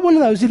 was not one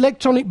of those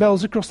electronic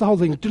bells across the whole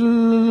thing.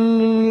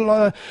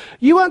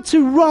 You had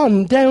to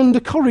run down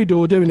the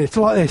corridor doing it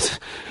like this,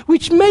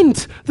 which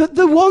meant that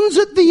the ones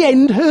at the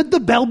end heard the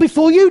bell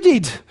before you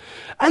did.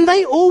 And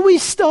they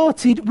always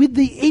started with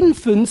the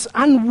infants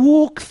and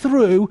walked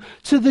through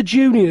to the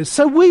juniors.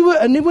 So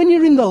and when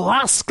you're in the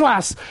last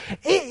class,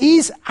 it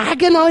is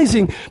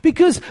agonizing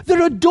because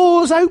there are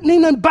doors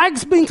opening and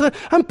bags being cleared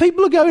and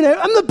people are going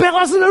out and the bell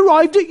hasn't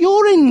arrived at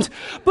your end.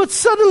 But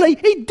suddenly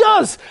it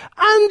does.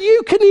 And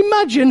you can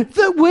imagine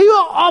that we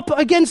are up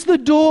against the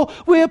door.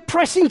 We're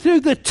pressing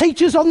through, the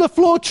teachers on the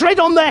floor, tread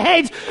on their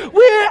head.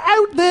 We're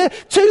out there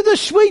to the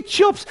sweet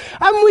shops.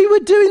 And we were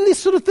doing this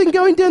sort of thing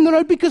going down the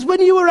road because when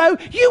you were out,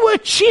 you were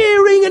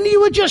cheering and you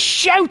were just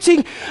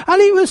shouting.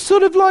 And it was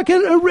sort of like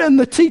and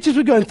the teachers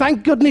were going,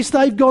 thank goodness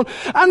they've gone.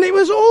 And it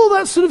was all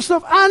that sort of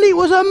stuff. And it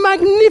was a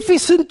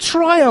magnificent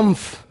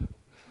triumph.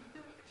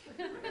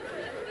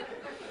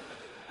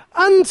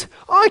 And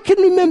I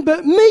can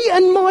remember me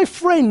and my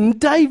friend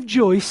Dave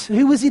Joyce,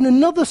 who was in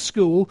another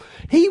school.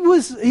 I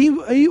was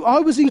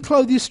in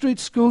Clothier Street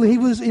School. He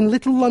was in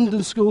Little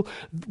London School.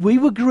 We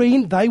were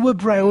green, they were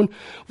brown.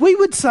 We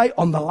would say,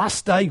 on the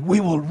last day,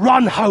 we will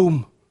run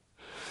home.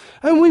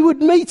 And we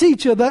would meet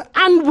each other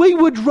and we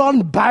would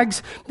run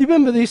bags. Do you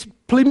remember this?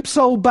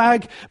 Plimsoll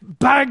bag,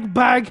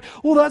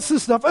 all that sort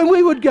of stuff. And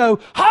we would go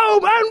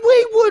home and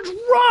we would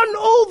run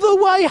all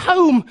the way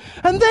home.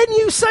 And then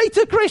you say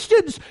to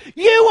Christians,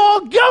 you are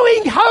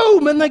going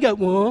home. And they go,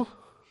 what?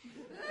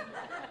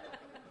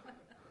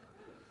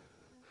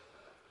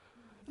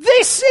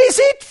 This is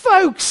it,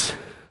 folks.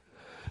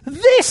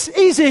 This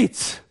is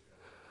it.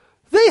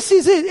 This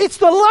is it. It's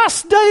the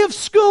last day of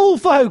school,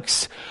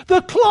 folks.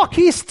 The clock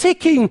is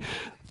ticking.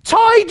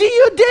 Tidy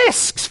your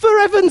desks, for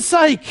heaven's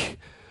sake.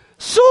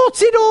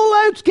 Sort it all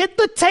out. Get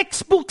the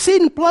textbooks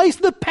in place,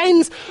 the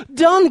pens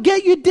done.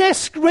 Get your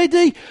desk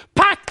ready.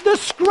 Pack the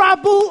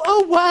Scrabble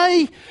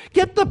away.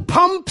 Get the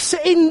pumps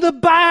in the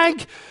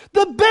bag.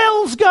 The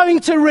bell's going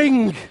to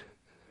ring.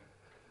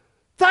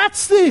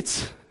 That's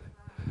it.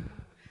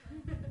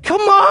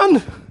 Come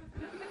on.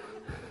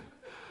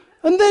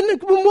 And then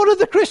what are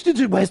the Christians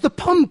doing? Where's the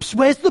pumps?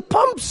 Where's the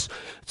pumps?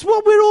 It's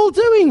what we're all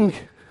doing.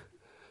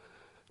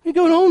 You're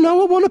going, oh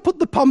no, I want to put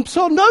the pumps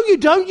on. No, you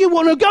don't. You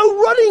want to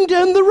go running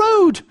down the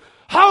road.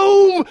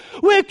 Home.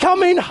 We're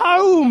coming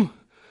home.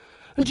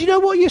 And do you know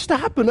what used to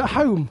happen at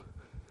home?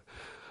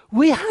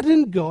 We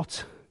hadn't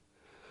got,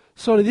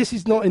 sorry, this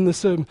is not in the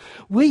sermon.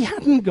 We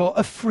hadn't got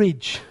a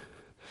fridge.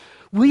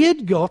 We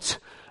had got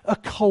a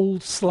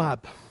cold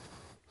slab.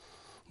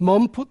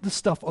 Mum put the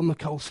stuff on the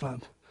cold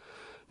slab.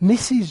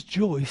 Mrs.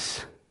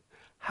 Joyce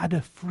had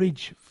a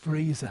fridge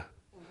freezer.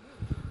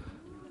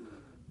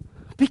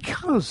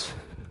 Because,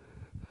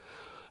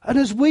 and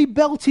as we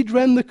belted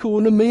round the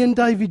corner, me and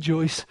David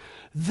Joyce,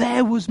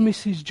 there was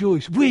Mrs.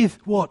 Joyce with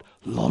what?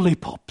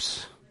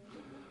 Lollipops.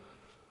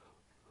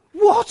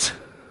 What?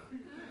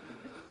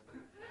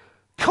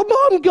 Come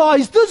on,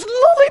 guys, there's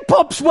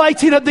lollipops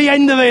waiting at the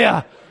end of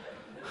here.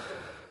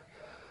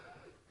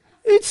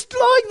 It's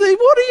like,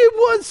 what do you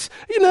want?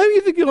 You know, you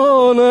think,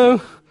 oh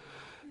no.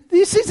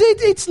 This is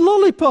it, it's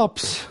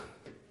lollipops.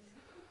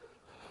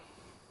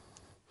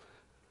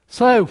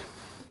 So,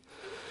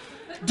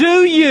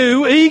 do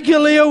you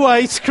eagerly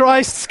await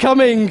Christ's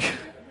coming?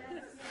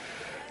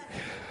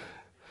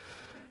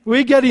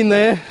 We're getting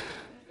there.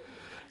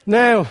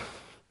 Now,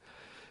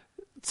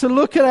 to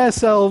look at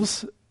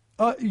ourselves,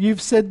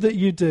 you've said that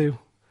you do.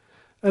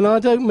 And I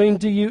don't mean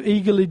do you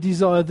eagerly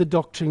desire the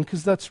doctrine,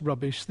 because that's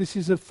rubbish. This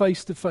is a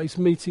face-to-face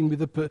meeting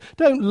with a person.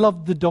 Don't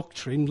love the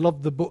doctrine,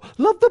 love the book.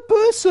 Love the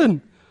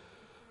person.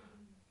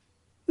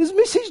 There's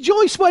Mrs.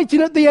 Joyce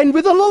waiting at the end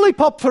with a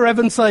lollipop, for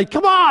heaven's sake.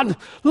 Come on,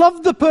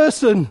 love the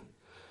person.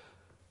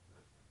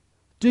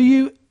 Do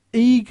you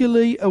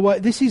eagerly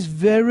await? This is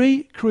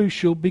very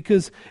crucial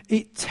because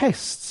it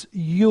tests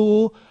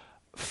your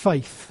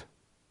faith.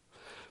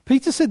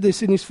 Peter said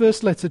this in his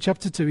first letter,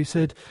 chapter 2. He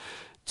said,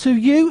 to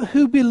you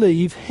who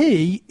believe,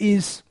 he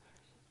is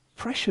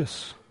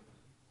precious.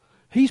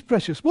 He's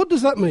precious. What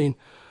does that mean?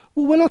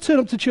 Well, when I turn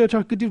up to church,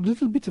 I could do a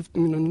little bit of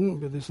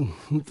this and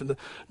that.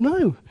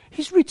 No,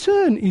 his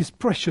return is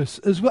precious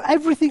as well.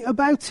 Everything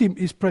about him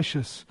is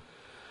precious.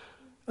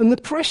 And the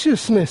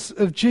preciousness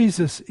of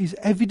Jesus is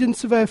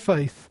evidence of our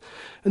faith.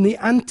 And the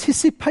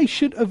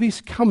anticipation of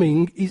his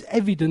coming is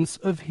evidence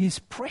of his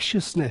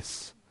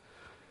preciousness.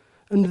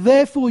 And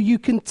therefore you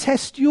can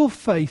test your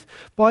faith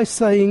by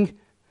saying,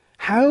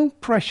 how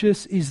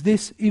precious is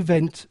this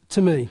event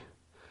to me?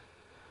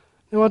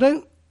 Now, I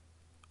don't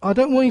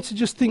want you to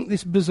just think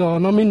this bizarre,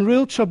 and I'm in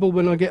real trouble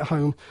when I get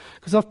home,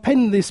 because I've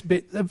penned this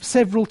bit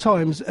several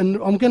times, and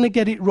I'm going to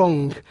get it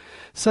wrong.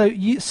 So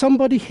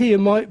somebody here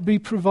might be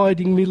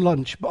providing me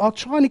lunch, but I'll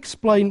try and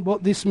explain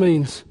what this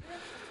means.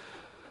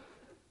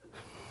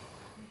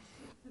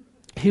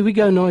 Here we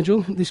go,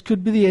 Nigel. This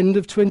could be the end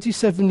of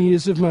 27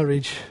 years of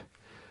marriage.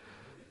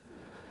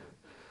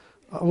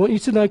 I want you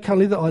to know,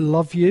 Callie, that I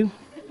love you.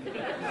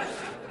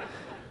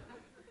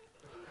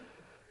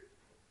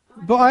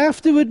 But I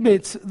have to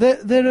admit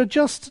that there are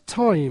just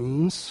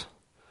times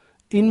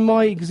in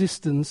my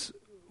existence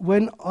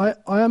when I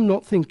am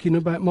not thinking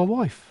about my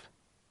wife.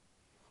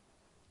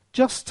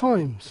 Just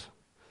times.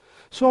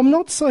 So I'm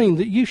not saying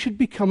that you should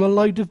become a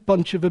load of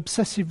bunch of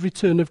obsessive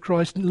return of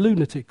Christ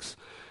lunatics,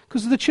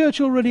 because the church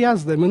already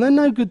has them, and they're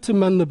no good to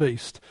man the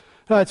beast.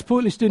 It's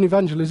pointless doing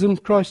evangelism,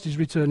 Christ is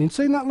returning.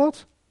 Seen that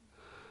lot?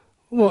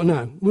 What,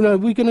 no?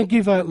 We're going to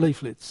give out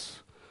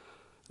leaflets.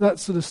 That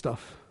sort of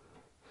stuff.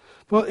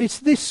 Well, it's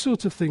this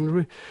sort of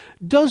thing.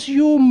 Does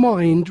your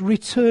mind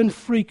return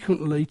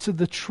frequently to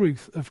the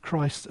truth of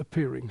Christ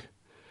appearing?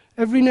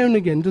 Every now and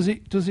again, do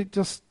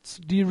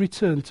you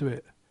return to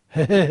it?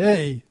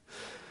 Hey,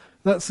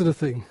 that sort of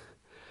thing.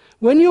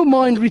 When your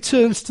mind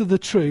returns to the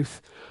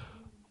truth,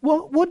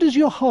 what does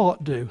your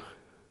heart do?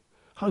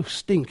 Oh,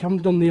 stink, I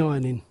haven't done the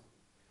ironing.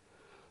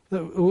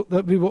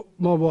 That'd be what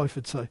my wife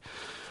would say.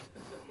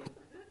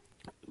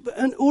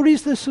 Or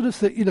is there sort of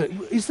thing,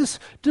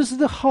 does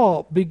the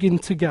heart begin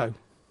to go,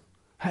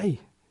 hey,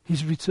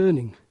 he's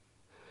returning?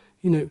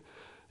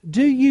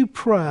 Do you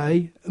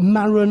pray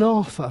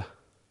Maranatha?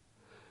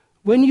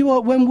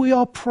 When we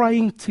are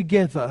praying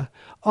together,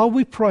 are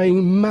we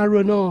praying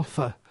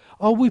Maranatha?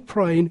 Are we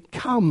praying,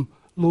 come,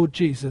 Lord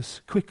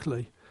Jesus,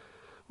 quickly?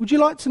 Would you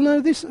like to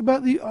know this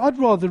about I'd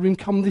rather him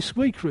come this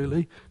week,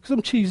 really, because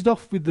I'm cheesed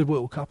off with the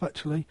World Cup,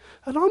 actually.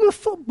 And I'm a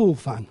football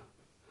fan.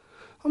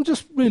 I'm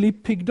just really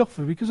pigged off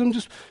of it, because I'm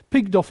just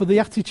pigged off of the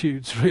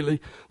attitudes, really,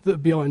 that are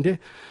behind it.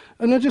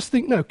 And I just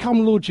think, no,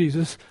 come, Lord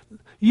Jesus,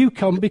 you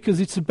come because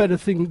it's a better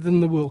thing than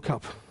the World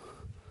Cup.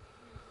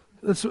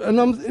 When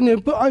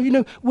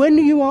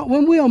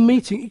we are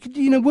meeting,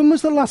 when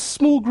was the last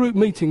small group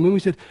meeting when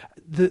we said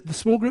the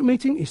small group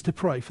meeting is to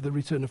pray for the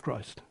return of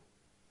Christ?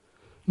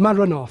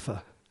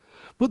 Maranatha.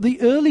 But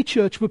the early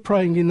church were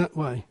praying in that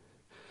way.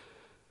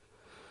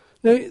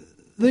 Now,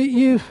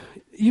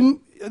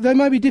 there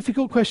may be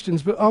difficult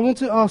questions, but I want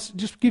to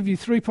just give you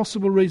 3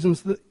 possible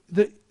reasons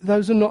that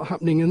those are not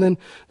happening, and then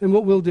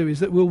what we'll do is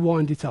that we'll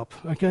wind it up,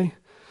 okay?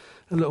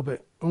 A little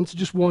bit. I want to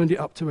just wind it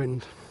up to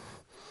end.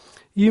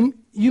 You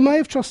may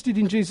have trusted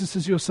in Jesus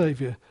as your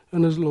Saviour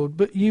and as Lord,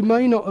 but you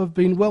may not have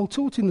been well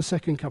taught in the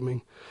second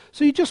coming.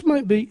 So you just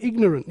might be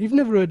ignorant. You've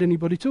never heard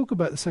anybody talk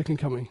about the second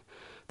coming.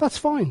 That's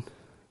fine.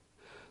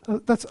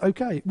 That's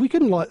okay. We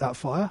can light that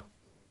fire.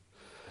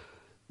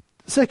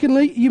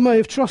 Secondly, you may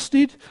have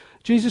trusted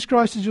Jesus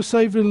Christ as your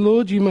Saviour and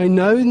Lord. You may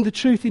know in the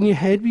truth in your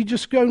head, but you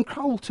just go and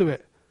cold to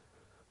it.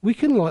 We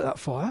can light that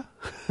fire.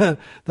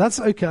 That's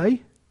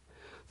okay.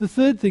 The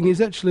third thing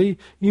is actually,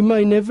 you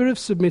may never have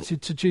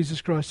submitted to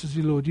Jesus Christ as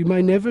your Lord. You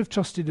may never have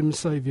trusted him as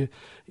Saviour.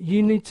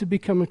 You need to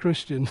become a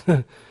Christian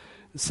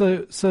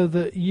so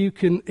that you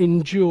can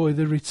enjoy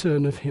the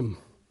return of him.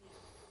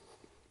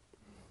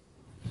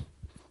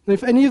 Now,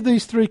 if any of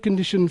these 3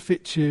 conditions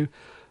fit you,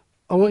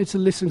 I want you to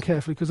listen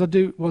carefully, because I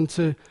do want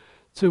to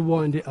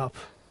wind it up.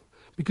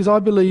 Because I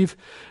believe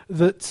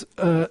that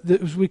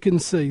as we can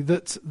see,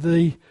 that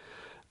the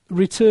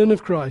return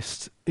of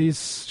Christ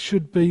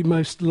should be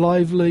most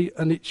lively,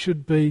 and it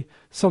should be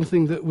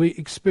something that we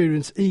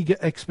experience eager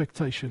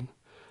expectation.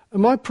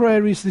 And my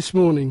prayer is this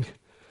morning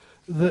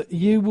that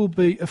you will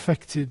be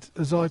affected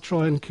as I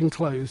try and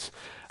conclude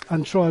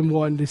and try and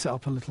wind this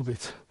up a little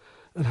bit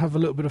and have a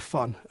little bit of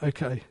fun,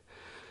 okay?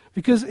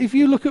 Because if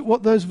you look at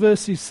what those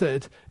verses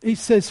said, it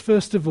says,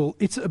 first of all,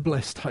 it's a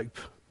blessed hope.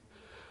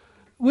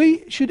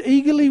 We should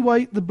eagerly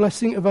wait the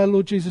blessing of our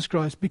Lord Jesus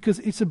Christ because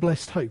it's a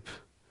blessed hope.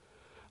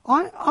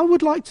 I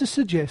would like to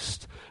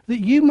suggest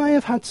that you may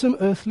have had some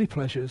earthly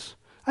pleasures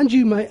and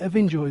you may have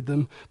enjoyed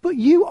them, but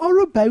you are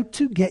about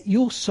to get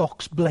your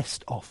socks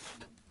blessed off.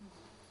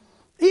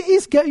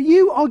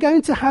 You are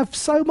going to have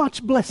so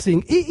much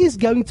blessing, it is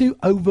going to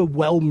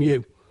overwhelm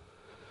you.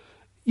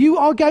 You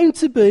are going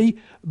to be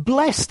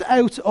blessed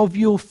out of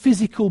your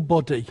physical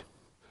body.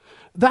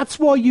 That's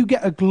why you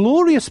get a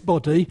glorious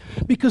body,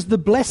 because the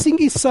blessing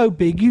is so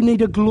big, you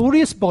need a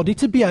glorious body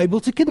to be able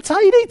to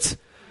contain it.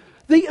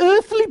 The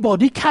earthly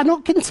body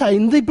cannot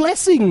contain the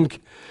blessing.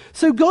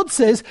 So God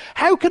says,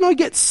 how can I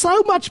get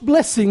so much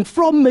blessing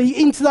from me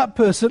into that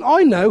person?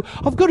 I know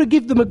I've got to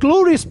give them a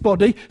glorious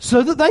body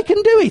so that they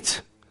can do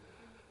it.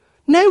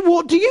 Now,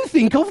 what do you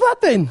think of that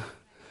then?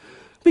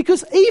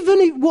 Because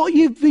even what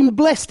you've been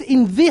blessed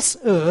in this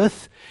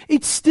earth,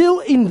 it's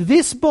still in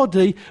this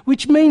body,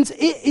 which means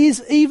it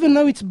is, even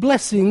though it's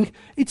blessing,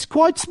 it's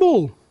quite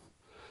small.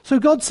 So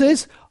God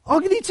says, I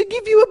need to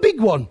give you a big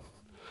one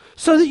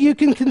so that you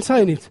can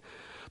contain it.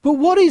 But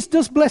what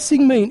does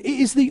blessing mean? It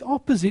is the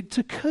opposite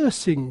to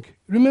cursing.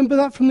 Remember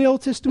that from the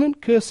Old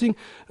Testament? Cursing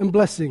and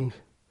blessing.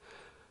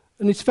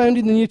 And it's found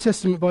in the New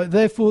Testament by,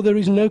 therefore there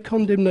is no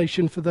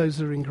condemnation for those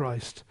that are in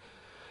Christ.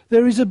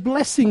 There is a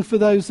blessing for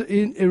those that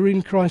are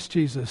in Christ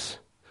Jesus.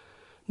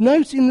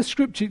 Note in the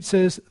scripture it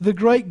says, the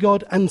great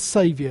God and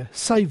Saviour.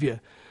 Saviour.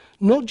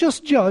 Not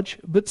just judge,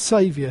 but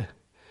Saviour.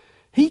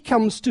 He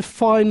comes to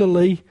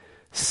finally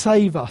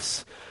save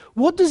us.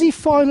 What does he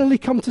finally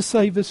come to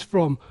save us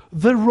from?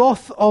 The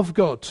wrath of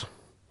God.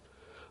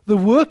 The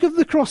work of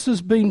the cross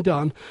has been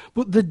done,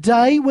 but the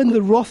day when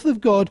the wrath of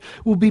God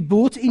will be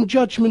brought in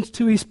judgment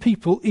to his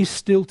people is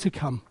still to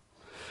come.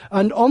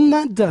 And on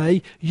that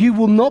day, you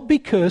will not be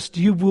cursed,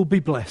 you will be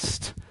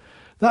blessed.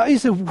 That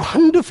is a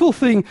wonderful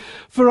thing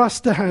for us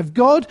to have.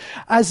 God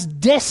has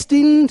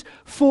destined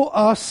for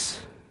us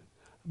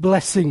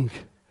blessing,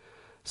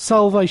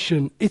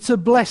 salvation. It's a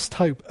blessed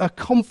hope. A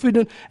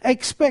confident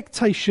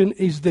expectation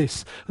is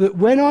this, that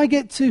when I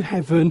get to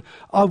heaven,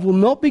 I will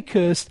not be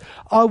cursed,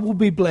 I will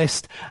be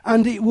blessed,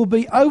 and it will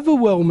be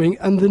overwhelming,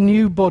 and the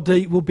new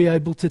body will be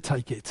able to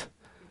take it.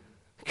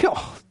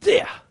 Oh,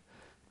 dear.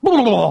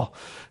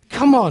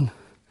 Come on.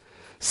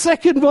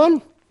 Second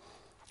one,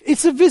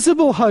 it's a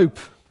visible hope.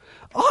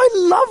 I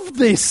love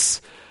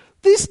this.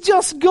 This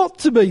just got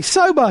to me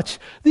so much.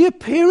 The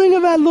appearing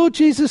of our Lord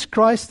Jesus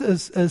Christ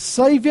as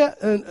Saviour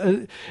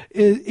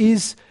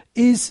is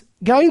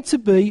going to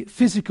be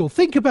physical.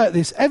 Think about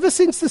this. Ever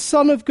since the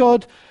Son of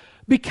God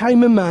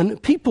became a man,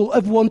 people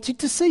have wanted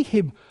to see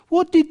him.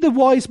 What did the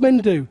wise men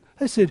do?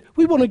 They said,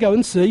 we want to go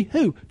and see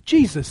who?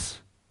 Jesus.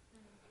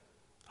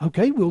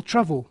 Okay, we'll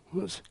travel.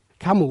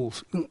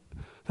 Camels.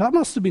 That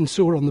must have been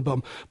sore on the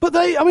bum. But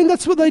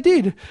that's what they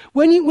did.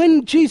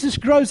 When Jesus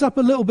grows up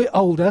a little bit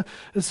older,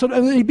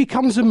 and he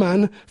becomes a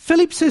man,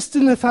 Philip says to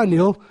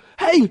Nathanael,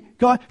 hey,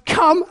 guy,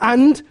 come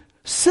and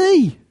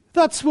see.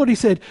 That's what he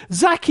said.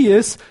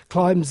 Zacchaeus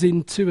climbs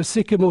into a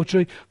sycamore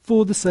tree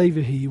for the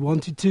Saviour he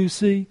wanted to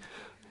see.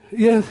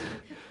 Yeah,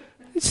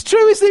 it's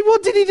true, isn't it?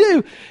 What did he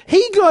do?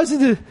 He goes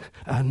into,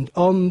 and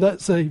on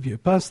that Saviour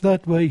passed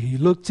that way, he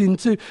looked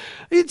into.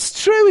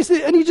 It's true, isn't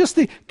it? And you just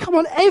think, come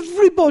on,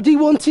 everybody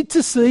wanted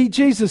to see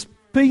Jesus.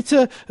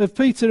 Peter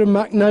and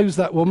Mac knows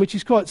that one, which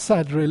is quite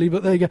sad, really,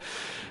 but there you go.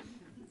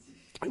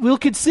 We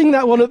could sing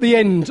that one at the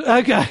end.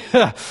 Okay.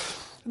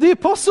 The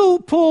Apostle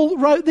Paul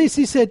wrote this.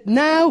 He said,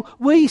 now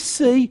we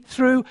see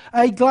through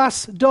a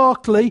glass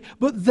darkly,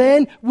 but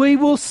then we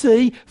will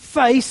see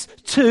face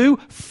to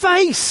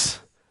face.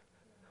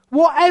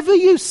 Whatever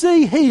you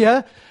see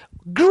here,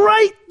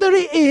 great that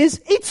it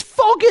is, it's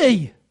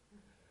foggy.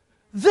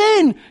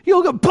 Then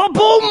you'll go,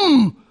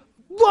 ba-boom!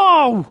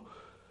 Whoa!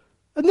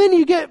 And then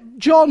you get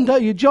John,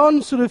 don't you?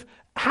 John sort of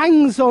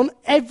hangs on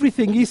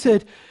everything. He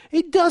said,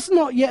 it does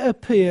not yet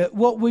appear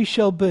what we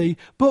shall be,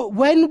 but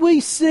when we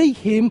see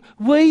him,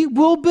 we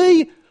will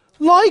be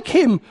like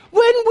him.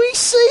 When we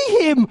see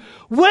him,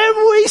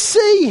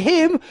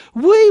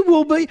 we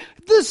will be.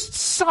 There's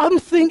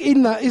something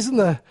in that, isn't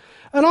there?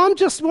 And I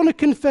just want to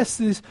confess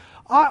this.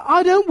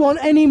 I don't want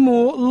any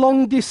more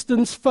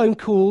long-distance phone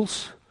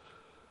calls,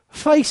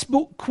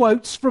 Facebook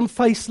quotes from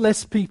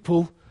faceless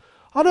people.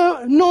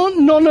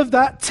 None of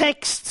that.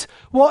 Text.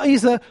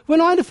 When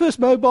I had the first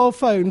mobile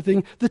phone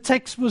thing, the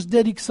text was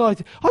dead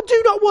exciting. I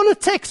do not want a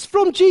text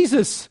from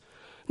Jesus.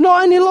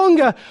 Not any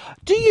longer.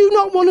 Do you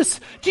want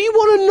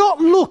to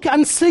not look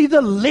and see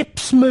the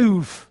lips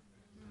move?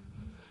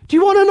 Do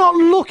you want to not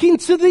look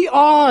into the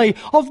eye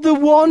of the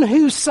one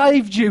who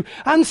saved you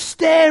and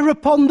stare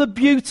upon the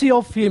beauty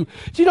of him?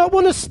 Do you not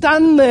want to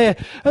stand there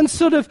and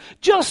sort of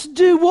just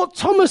do what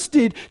Thomas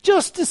did?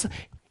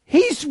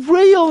 He's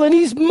real and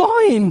he's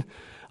mine.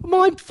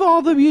 My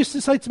father used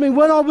to say to me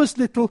when I was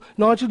little,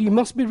 Nigel, you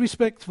must be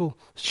respectful.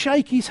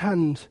 Shake his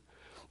hand.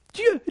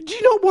 Do you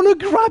not want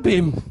to grab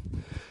him?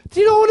 Do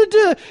you not want to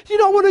do it? Do you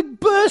not want to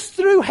burst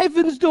through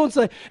heaven's door and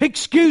say,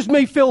 excuse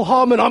me, Phil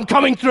Harmon, I'm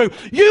coming through.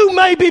 You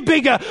may be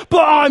bigger,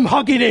 but I'm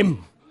hugging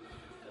him.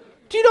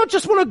 Do you not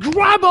just want to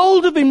grab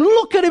hold of him,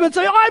 look at him and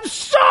say, I'm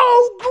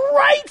so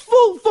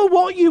grateful for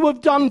what you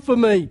have done for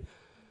me?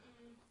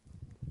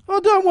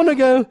 I don't want to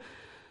go,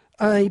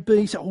 A,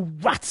 B, C,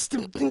 rats,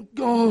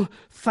 oh,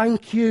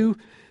 thank you.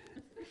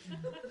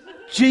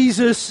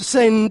 Jesus,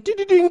 send,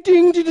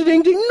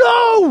 ding-a-ding-ding-ding-ding.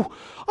 No!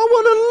 I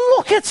want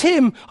to look at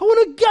him. I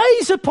want to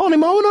gaze upon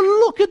him. I want to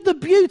look at the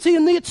beauty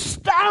and the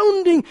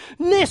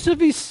astoundingness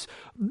of his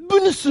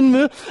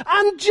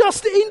and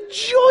just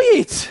enjoy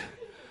it.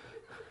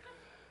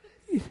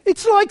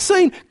 It's like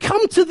saying,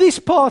 come to this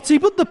party,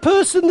 but the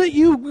person that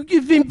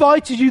you've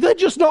invited you, they're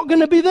just not going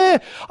to be there.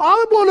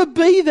 I want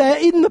to be there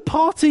in the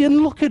party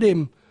and look at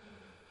him.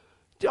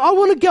 I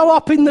want to go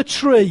up in the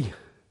tree.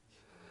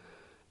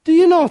 Do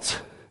you not?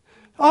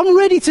 I'm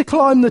ready to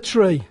climb the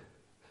tree.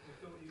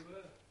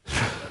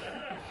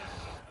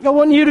 I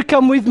want you to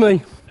come with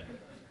me.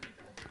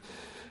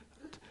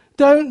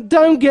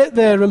 Don't get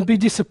there and be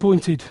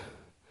disappointed.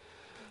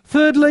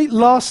 Thirdly,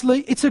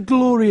 lastly, it's a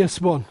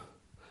glorious one.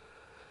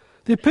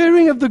 The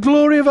appearing of the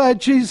glory of our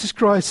Jesus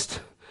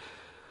Christ.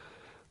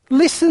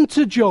 Listen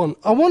to John.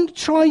 I want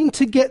trying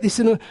to get this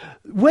in.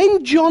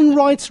 When John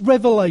writes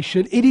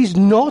Revelation, it is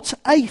not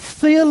a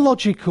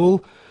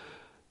theological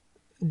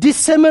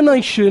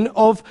dissemination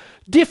of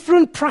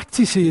different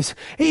practices.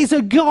 It is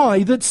a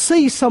guy that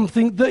sees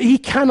something that he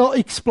cannot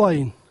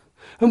explain.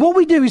 And what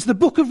we do is the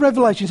book of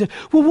Revelation says,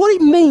 well, what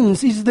it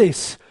means is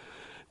this.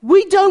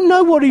 We don't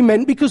know what he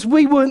meant because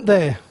we weren't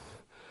there.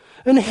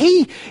 And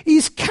he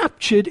is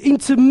captured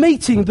into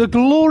meeting the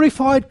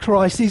glorified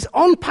Christ. He's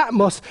on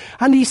Patmos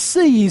and he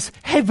sees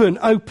heaven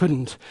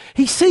opened.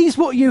 He sees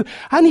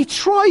and he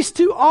tries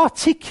to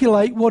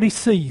articulate what he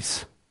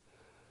sees.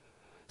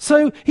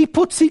 So he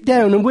puts it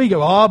down and we go,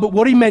 but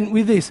what he meant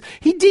with this.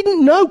 He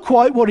didn't know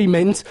quite what he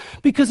meant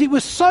because it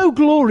was so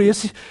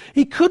glorious,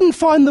 he couldn't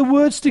find the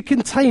words to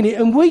contain it,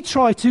 and we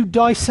try to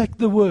dissect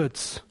the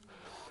words.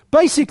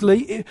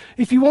 Basically,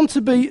 if you want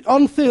to be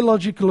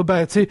untheological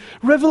about it,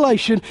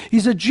 Revelation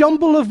is a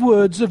jumble of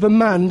words of a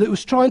man that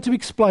was trying to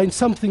explain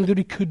something that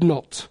he could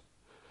not.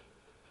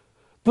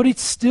 But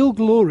it's still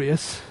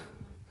glorious.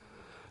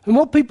 And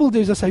what people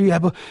do is they say, yeah,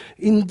 but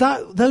in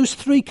those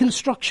three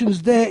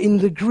constructions there in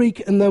the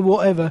Greek and the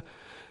whatever,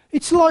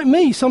 it's like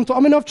me sometimes.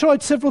 I mean, I've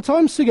tried several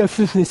times to go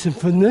fitness and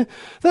fitness.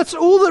 That's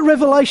all that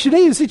Revelation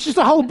is. It's just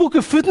a whole book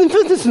of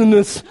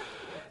fitness.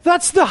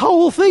 That's the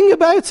whole thing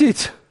about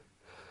it.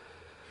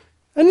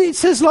 And it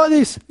says like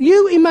this,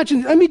 you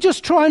imagine, let me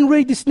just try and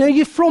read this now.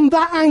 You're from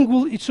that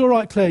angle. It's all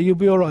right, Claire, you'll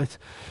be all right.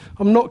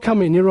 I'm not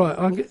coming, you're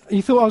right.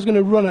 You thought I was going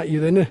to run at you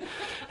then.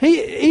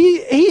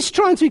 He's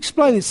trying to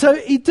explain it. So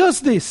he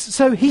does this.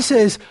 So he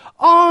says,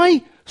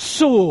 I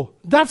saw.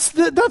 That's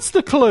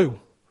the clue.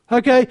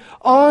 Okay?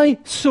 I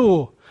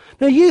saw.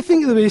 Now you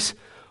think of this,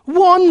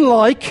 one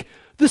like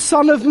the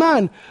Son of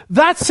Man.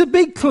 That's a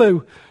big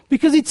clue.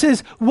 Because it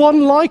says,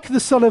 one like the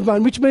Son of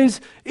Man, which means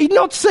he'd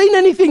not seen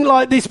anything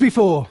like this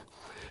before.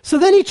 So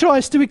then he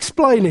tries to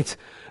explain it.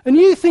 And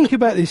you think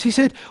about this. He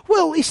said,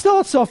 well, he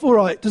starts off all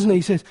right, doesn't he?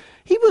 He says,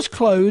 he was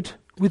clothed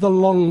with a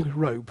long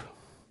robe.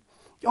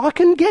 I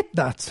can get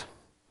that.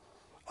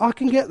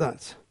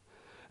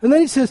 And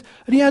then it says,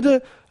 and he had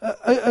a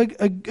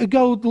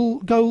golden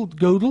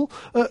girdle,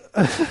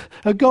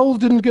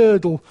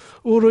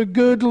 or a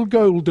girdle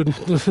golden,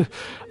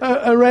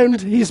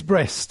 around his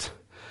breast.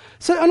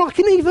 So, and I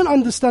can even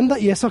understand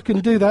that. Yes, I can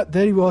do that.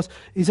 There he was.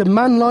 He's a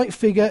man-like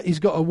figure. He's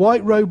got a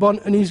white robe on,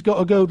 and he's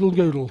got a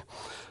girdle.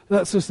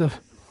 That sort of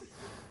stuff.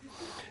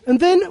 And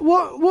then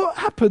what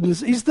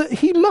happens is that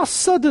he must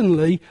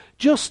suddenly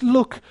just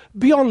look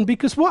beyond,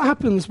 because what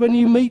happens when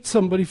you meet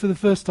somebody for the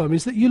first time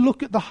is that you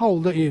look at the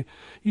whole, don't you?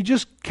 You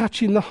just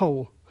catch in the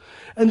whole.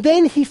 And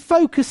then he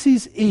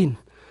focuses in,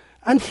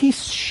 and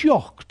he's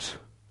shocked.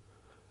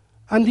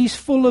 And he's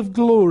full of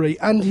glory,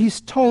 and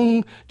his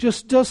tongue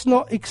just does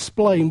not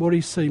explain what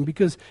he's seen,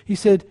 because he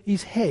said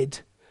his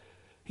head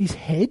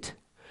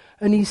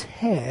and his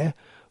hair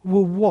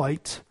were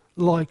white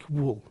like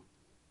wool.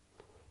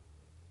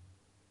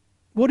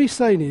 What he's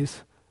saying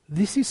is,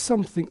 this is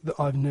something that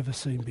I've never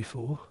seen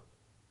before.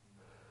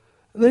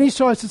 And then he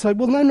tries to say,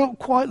 well, no, not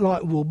quite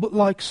like wool, but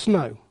like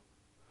snow.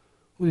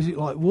 Well, is it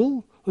like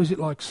wool, or is it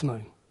like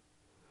snow?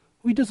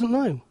 Well, he doesn't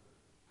know,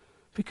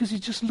 because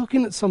he's just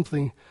looking at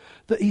something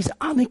that is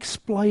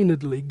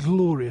unexplainably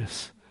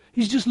glorious.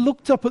 He's just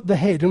looked up at the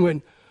head and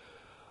went,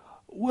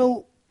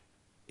 well,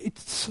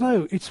 it's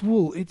snow, it's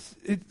wool,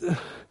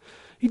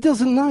 he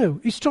doesn't know.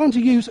 He's trying to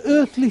use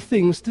earthly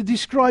things to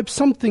describe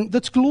something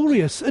that's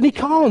glorious, and he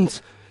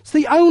can't. It's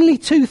the only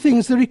two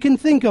things that he can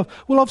think of.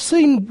 Well, I've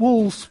seen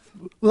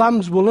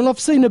lamb's wool, and I've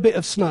seen a bit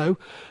of snow.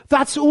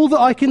 That's all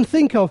that I can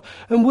think of.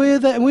 And we're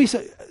there, and we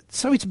say,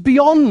 so it's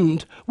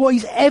beyond what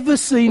he's ever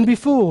seen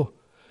before.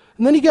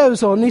 And then he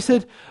goes on, and he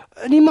said,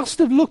 and he must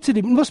have looked at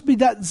him. It must be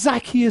that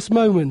Zacchaeus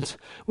moment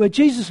where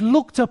Jesus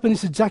looked up and he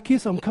said,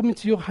 Zacchaeus, I'm coming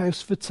to your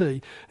house for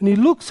tea. And he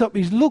looks up,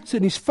 he's looked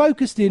and he's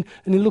focused in,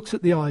 and he looks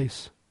at the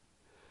eyes.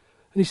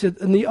 And he said,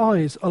 and the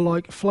eyes are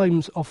like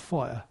flames of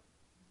fire.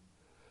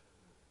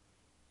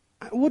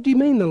 What do you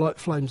mean they're like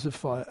flames of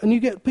fire? And you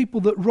get people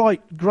that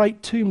write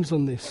great tombs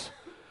on this.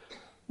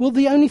 Well,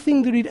 the only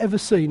thing that he'd ever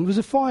seen was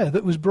a fire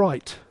that was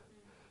bright.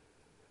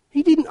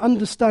 He didn't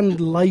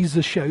understand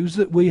laser shows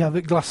that we have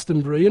at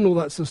Glastonbury and all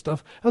that sort of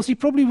stuff, else he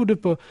probably would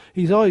have put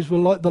his eyes were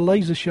like the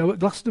laser show at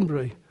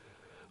Glastonbury.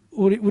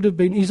 Or it would have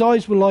been his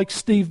eyes were like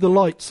Steve the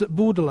Lights at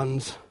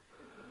Borderlands.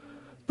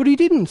 But he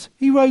didn't.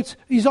 He wrote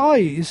his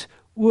eyes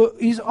were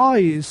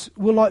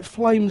like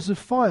flames of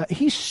fire.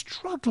 He's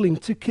struggling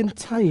to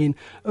contain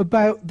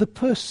about the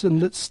person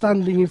that's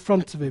standing in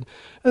front of him.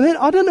 And then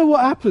I don't know what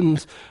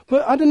happens,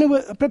 but I don't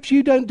know, perhaps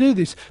you don't do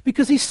this,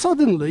 because he's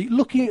suddenly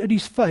looking at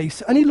his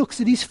face and he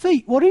looks at his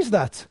feet. What is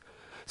that?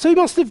 So he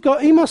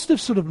must have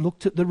sort of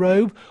looked at the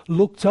robe,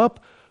 looked up,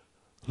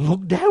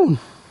 looked down.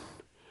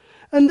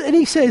 And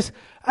he says,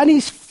 and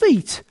his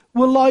feet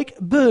were like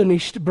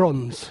burnished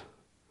bronze.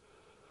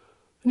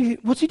 And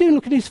what's he doing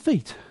looking at his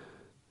feet?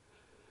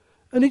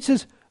 And it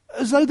says,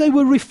 as though they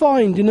were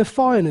refined in a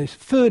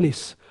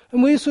furnace.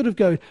 And we're sort of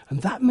going,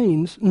 and that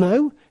means,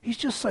 no, he's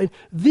just saying,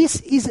 this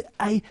is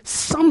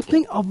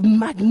something of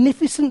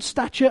magnificent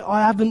stature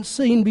I haven't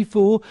seen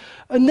before.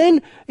 And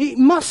then it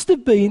must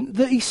have been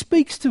that he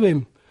speaks to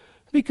him.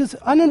 Because,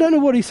 I don't know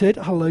what he said,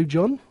 hello,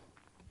 John.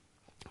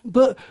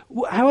 But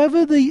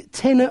however the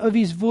tenor of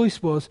his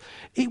voice was,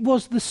 it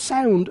was the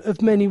sound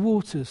of many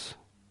waters.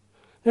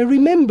 Now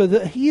remember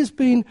that he has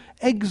been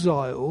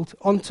exiled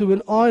onto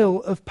an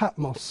isle of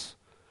Patmos.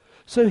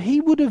 So he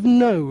would have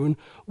known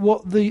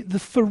what the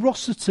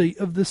ferocity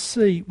of the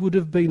sea would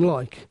have been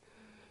like.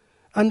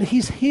 And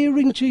he's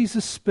hearing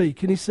Jesus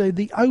speak, and he's saying,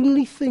 the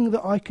only thing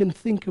that I can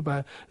think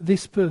about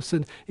this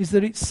person is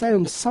that it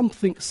sounds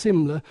something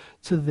similar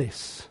to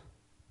this.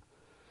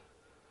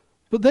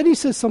 But then he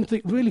says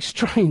something really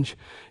strange.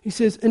 He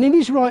says, and in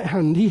his right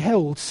hand he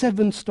held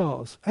 7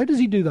 stars. How does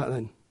he do that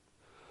then?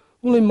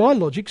 Well, in my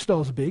logic,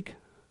 stars are big,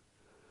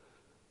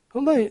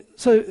 aren't they?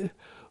 So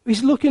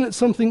he's looking at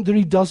something that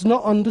he does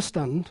not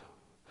understand.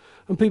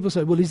 And people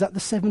say, well, is that the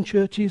 7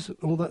 churches?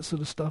 All that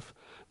sort of stuff.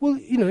 Well,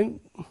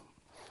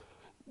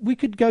 we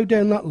could go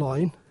down that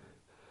line.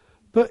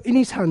 But in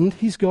his hand,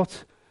 he's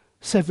got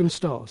 7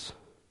 stars.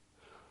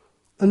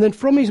 And then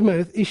from his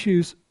mouth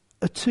issues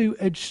a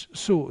 2-edged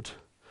sword.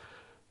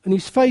 And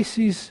his face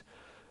is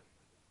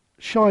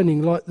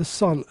shining like the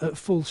sun at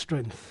full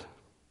strength.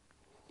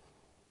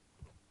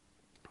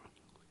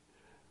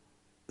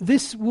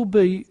 This will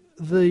be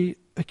the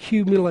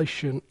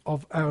accumulation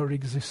of our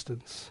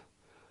existence.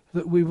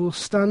 That we will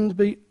stand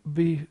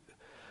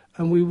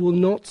and we will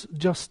not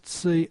just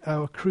see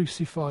our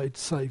crucified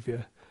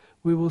Saviour.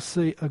 We will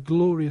see a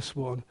glorious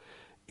one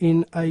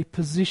in a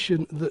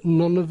position that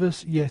none of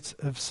us yet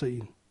have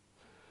seen.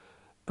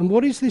 And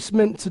what is this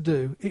meant to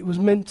do? It was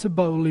meant to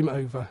bowl him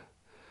over.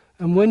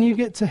 And when you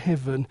get to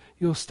heaven,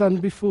 you'll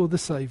stand before the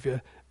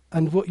Saviour,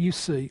 and what you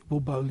see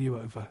will bowl you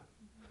over.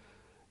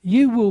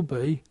 You will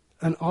be,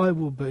 and I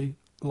will be,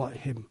 like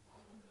him.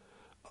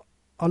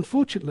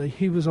 Unfortunately,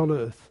 he was on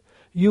earth.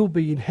 You'll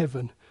be in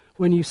heaven.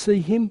 When you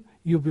see him,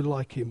 you'll be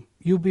like him.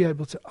 You'll be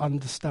able to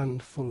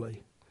understand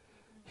fully.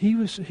 He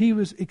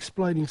was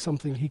explaining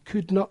something he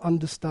could not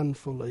understand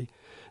fully.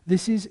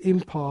 This is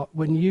in part,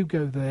 when you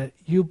go there,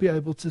 you'll be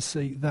able to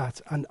see that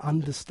and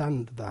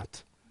understand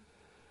that.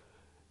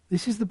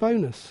 This is the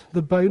bonus.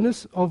 The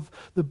bonus of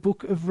the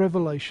book of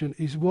Revelation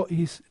is what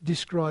is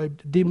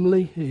described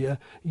dimly here.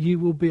 You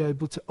will be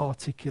able to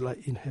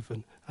articulate in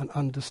heaven and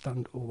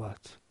understand all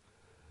that.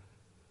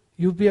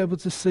 You'll be able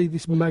to see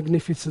this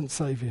magnificent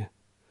Saviour.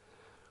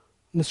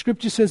 And the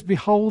scripture says,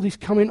 behold, he's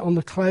coming on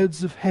the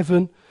clouds of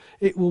heaven.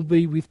 It will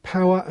be with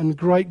power and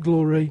great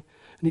glory.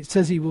 And it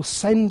says he will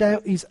send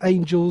out his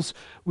angels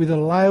with a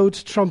loud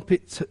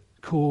trumpet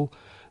call.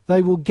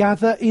 They will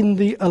gather in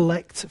the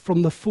elect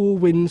from the 4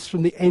 winds,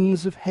 from the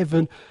ends of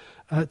heaven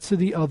to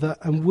the other.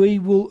 And we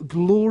will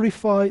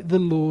glorify the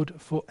Lord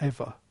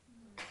forever.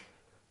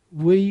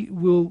 We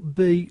will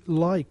be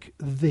like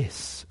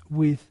this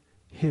with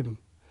him.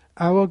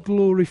 Our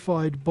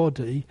glorified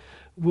body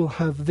will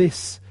have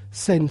this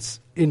sense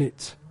in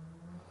it.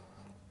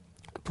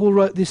 Paul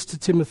wrote this to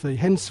Timothy,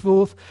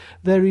 henceforth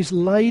there is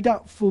laid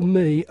up for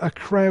me a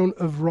crown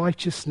of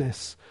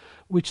righteousness,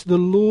 which the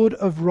Lord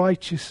of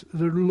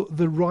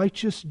the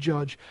righteous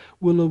judge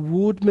will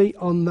award me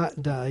on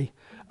that day,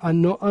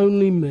 and not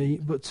only me,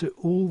 but to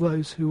all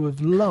those who have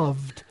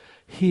loved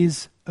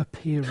his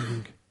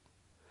appearing.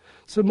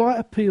 So my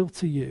appeal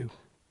to you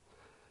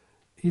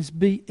is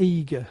be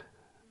eager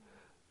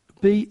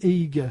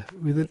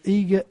with an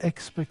eager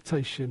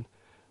expectation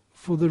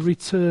for the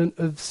return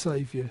of the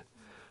Saviour.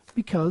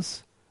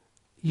 Because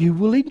you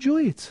will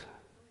enjoy it.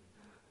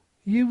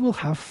 You will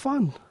have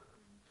fun.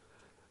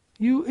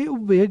 It will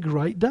be a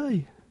great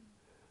day.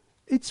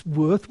 It's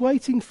worth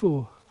waiting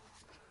for.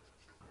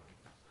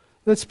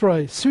 Let's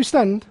pray. Shall we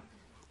stand?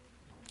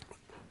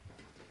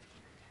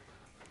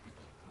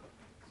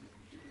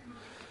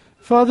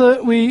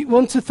 Father, we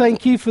want to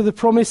thank you for the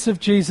promise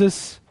of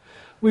Jesus.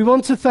 We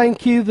want to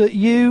thank you that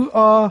you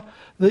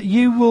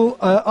will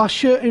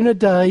usher in a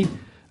day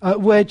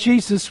where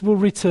Jesus will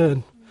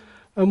return.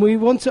 And we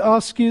want to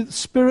ask you,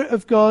 Spirit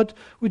of God,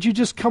 would you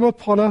just come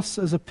upon us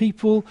as a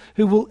people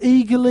who will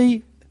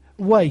eagerly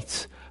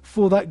wait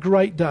for that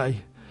great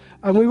day.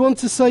 And we want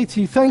to say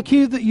to you, thank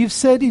you that you've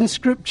said in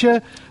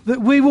Scripture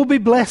that we will be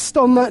blessed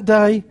on that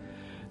day,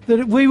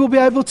 that we will be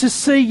able to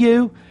see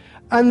you,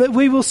 and that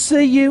we will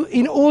see you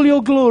in all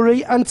your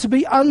glory, and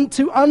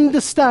to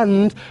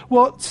understand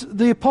what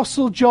the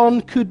Apostle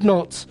John could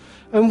not.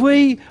 And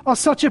we are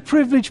such a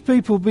privileged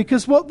people,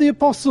 because what the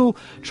apostle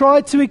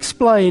tried to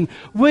explain,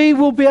 we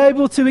will be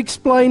able to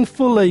explain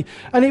fully.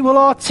 And it will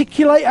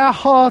articulate our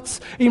hearts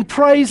in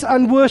praise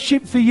and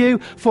worship for you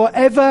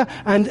forever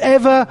and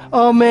ever.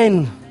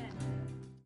 Amen.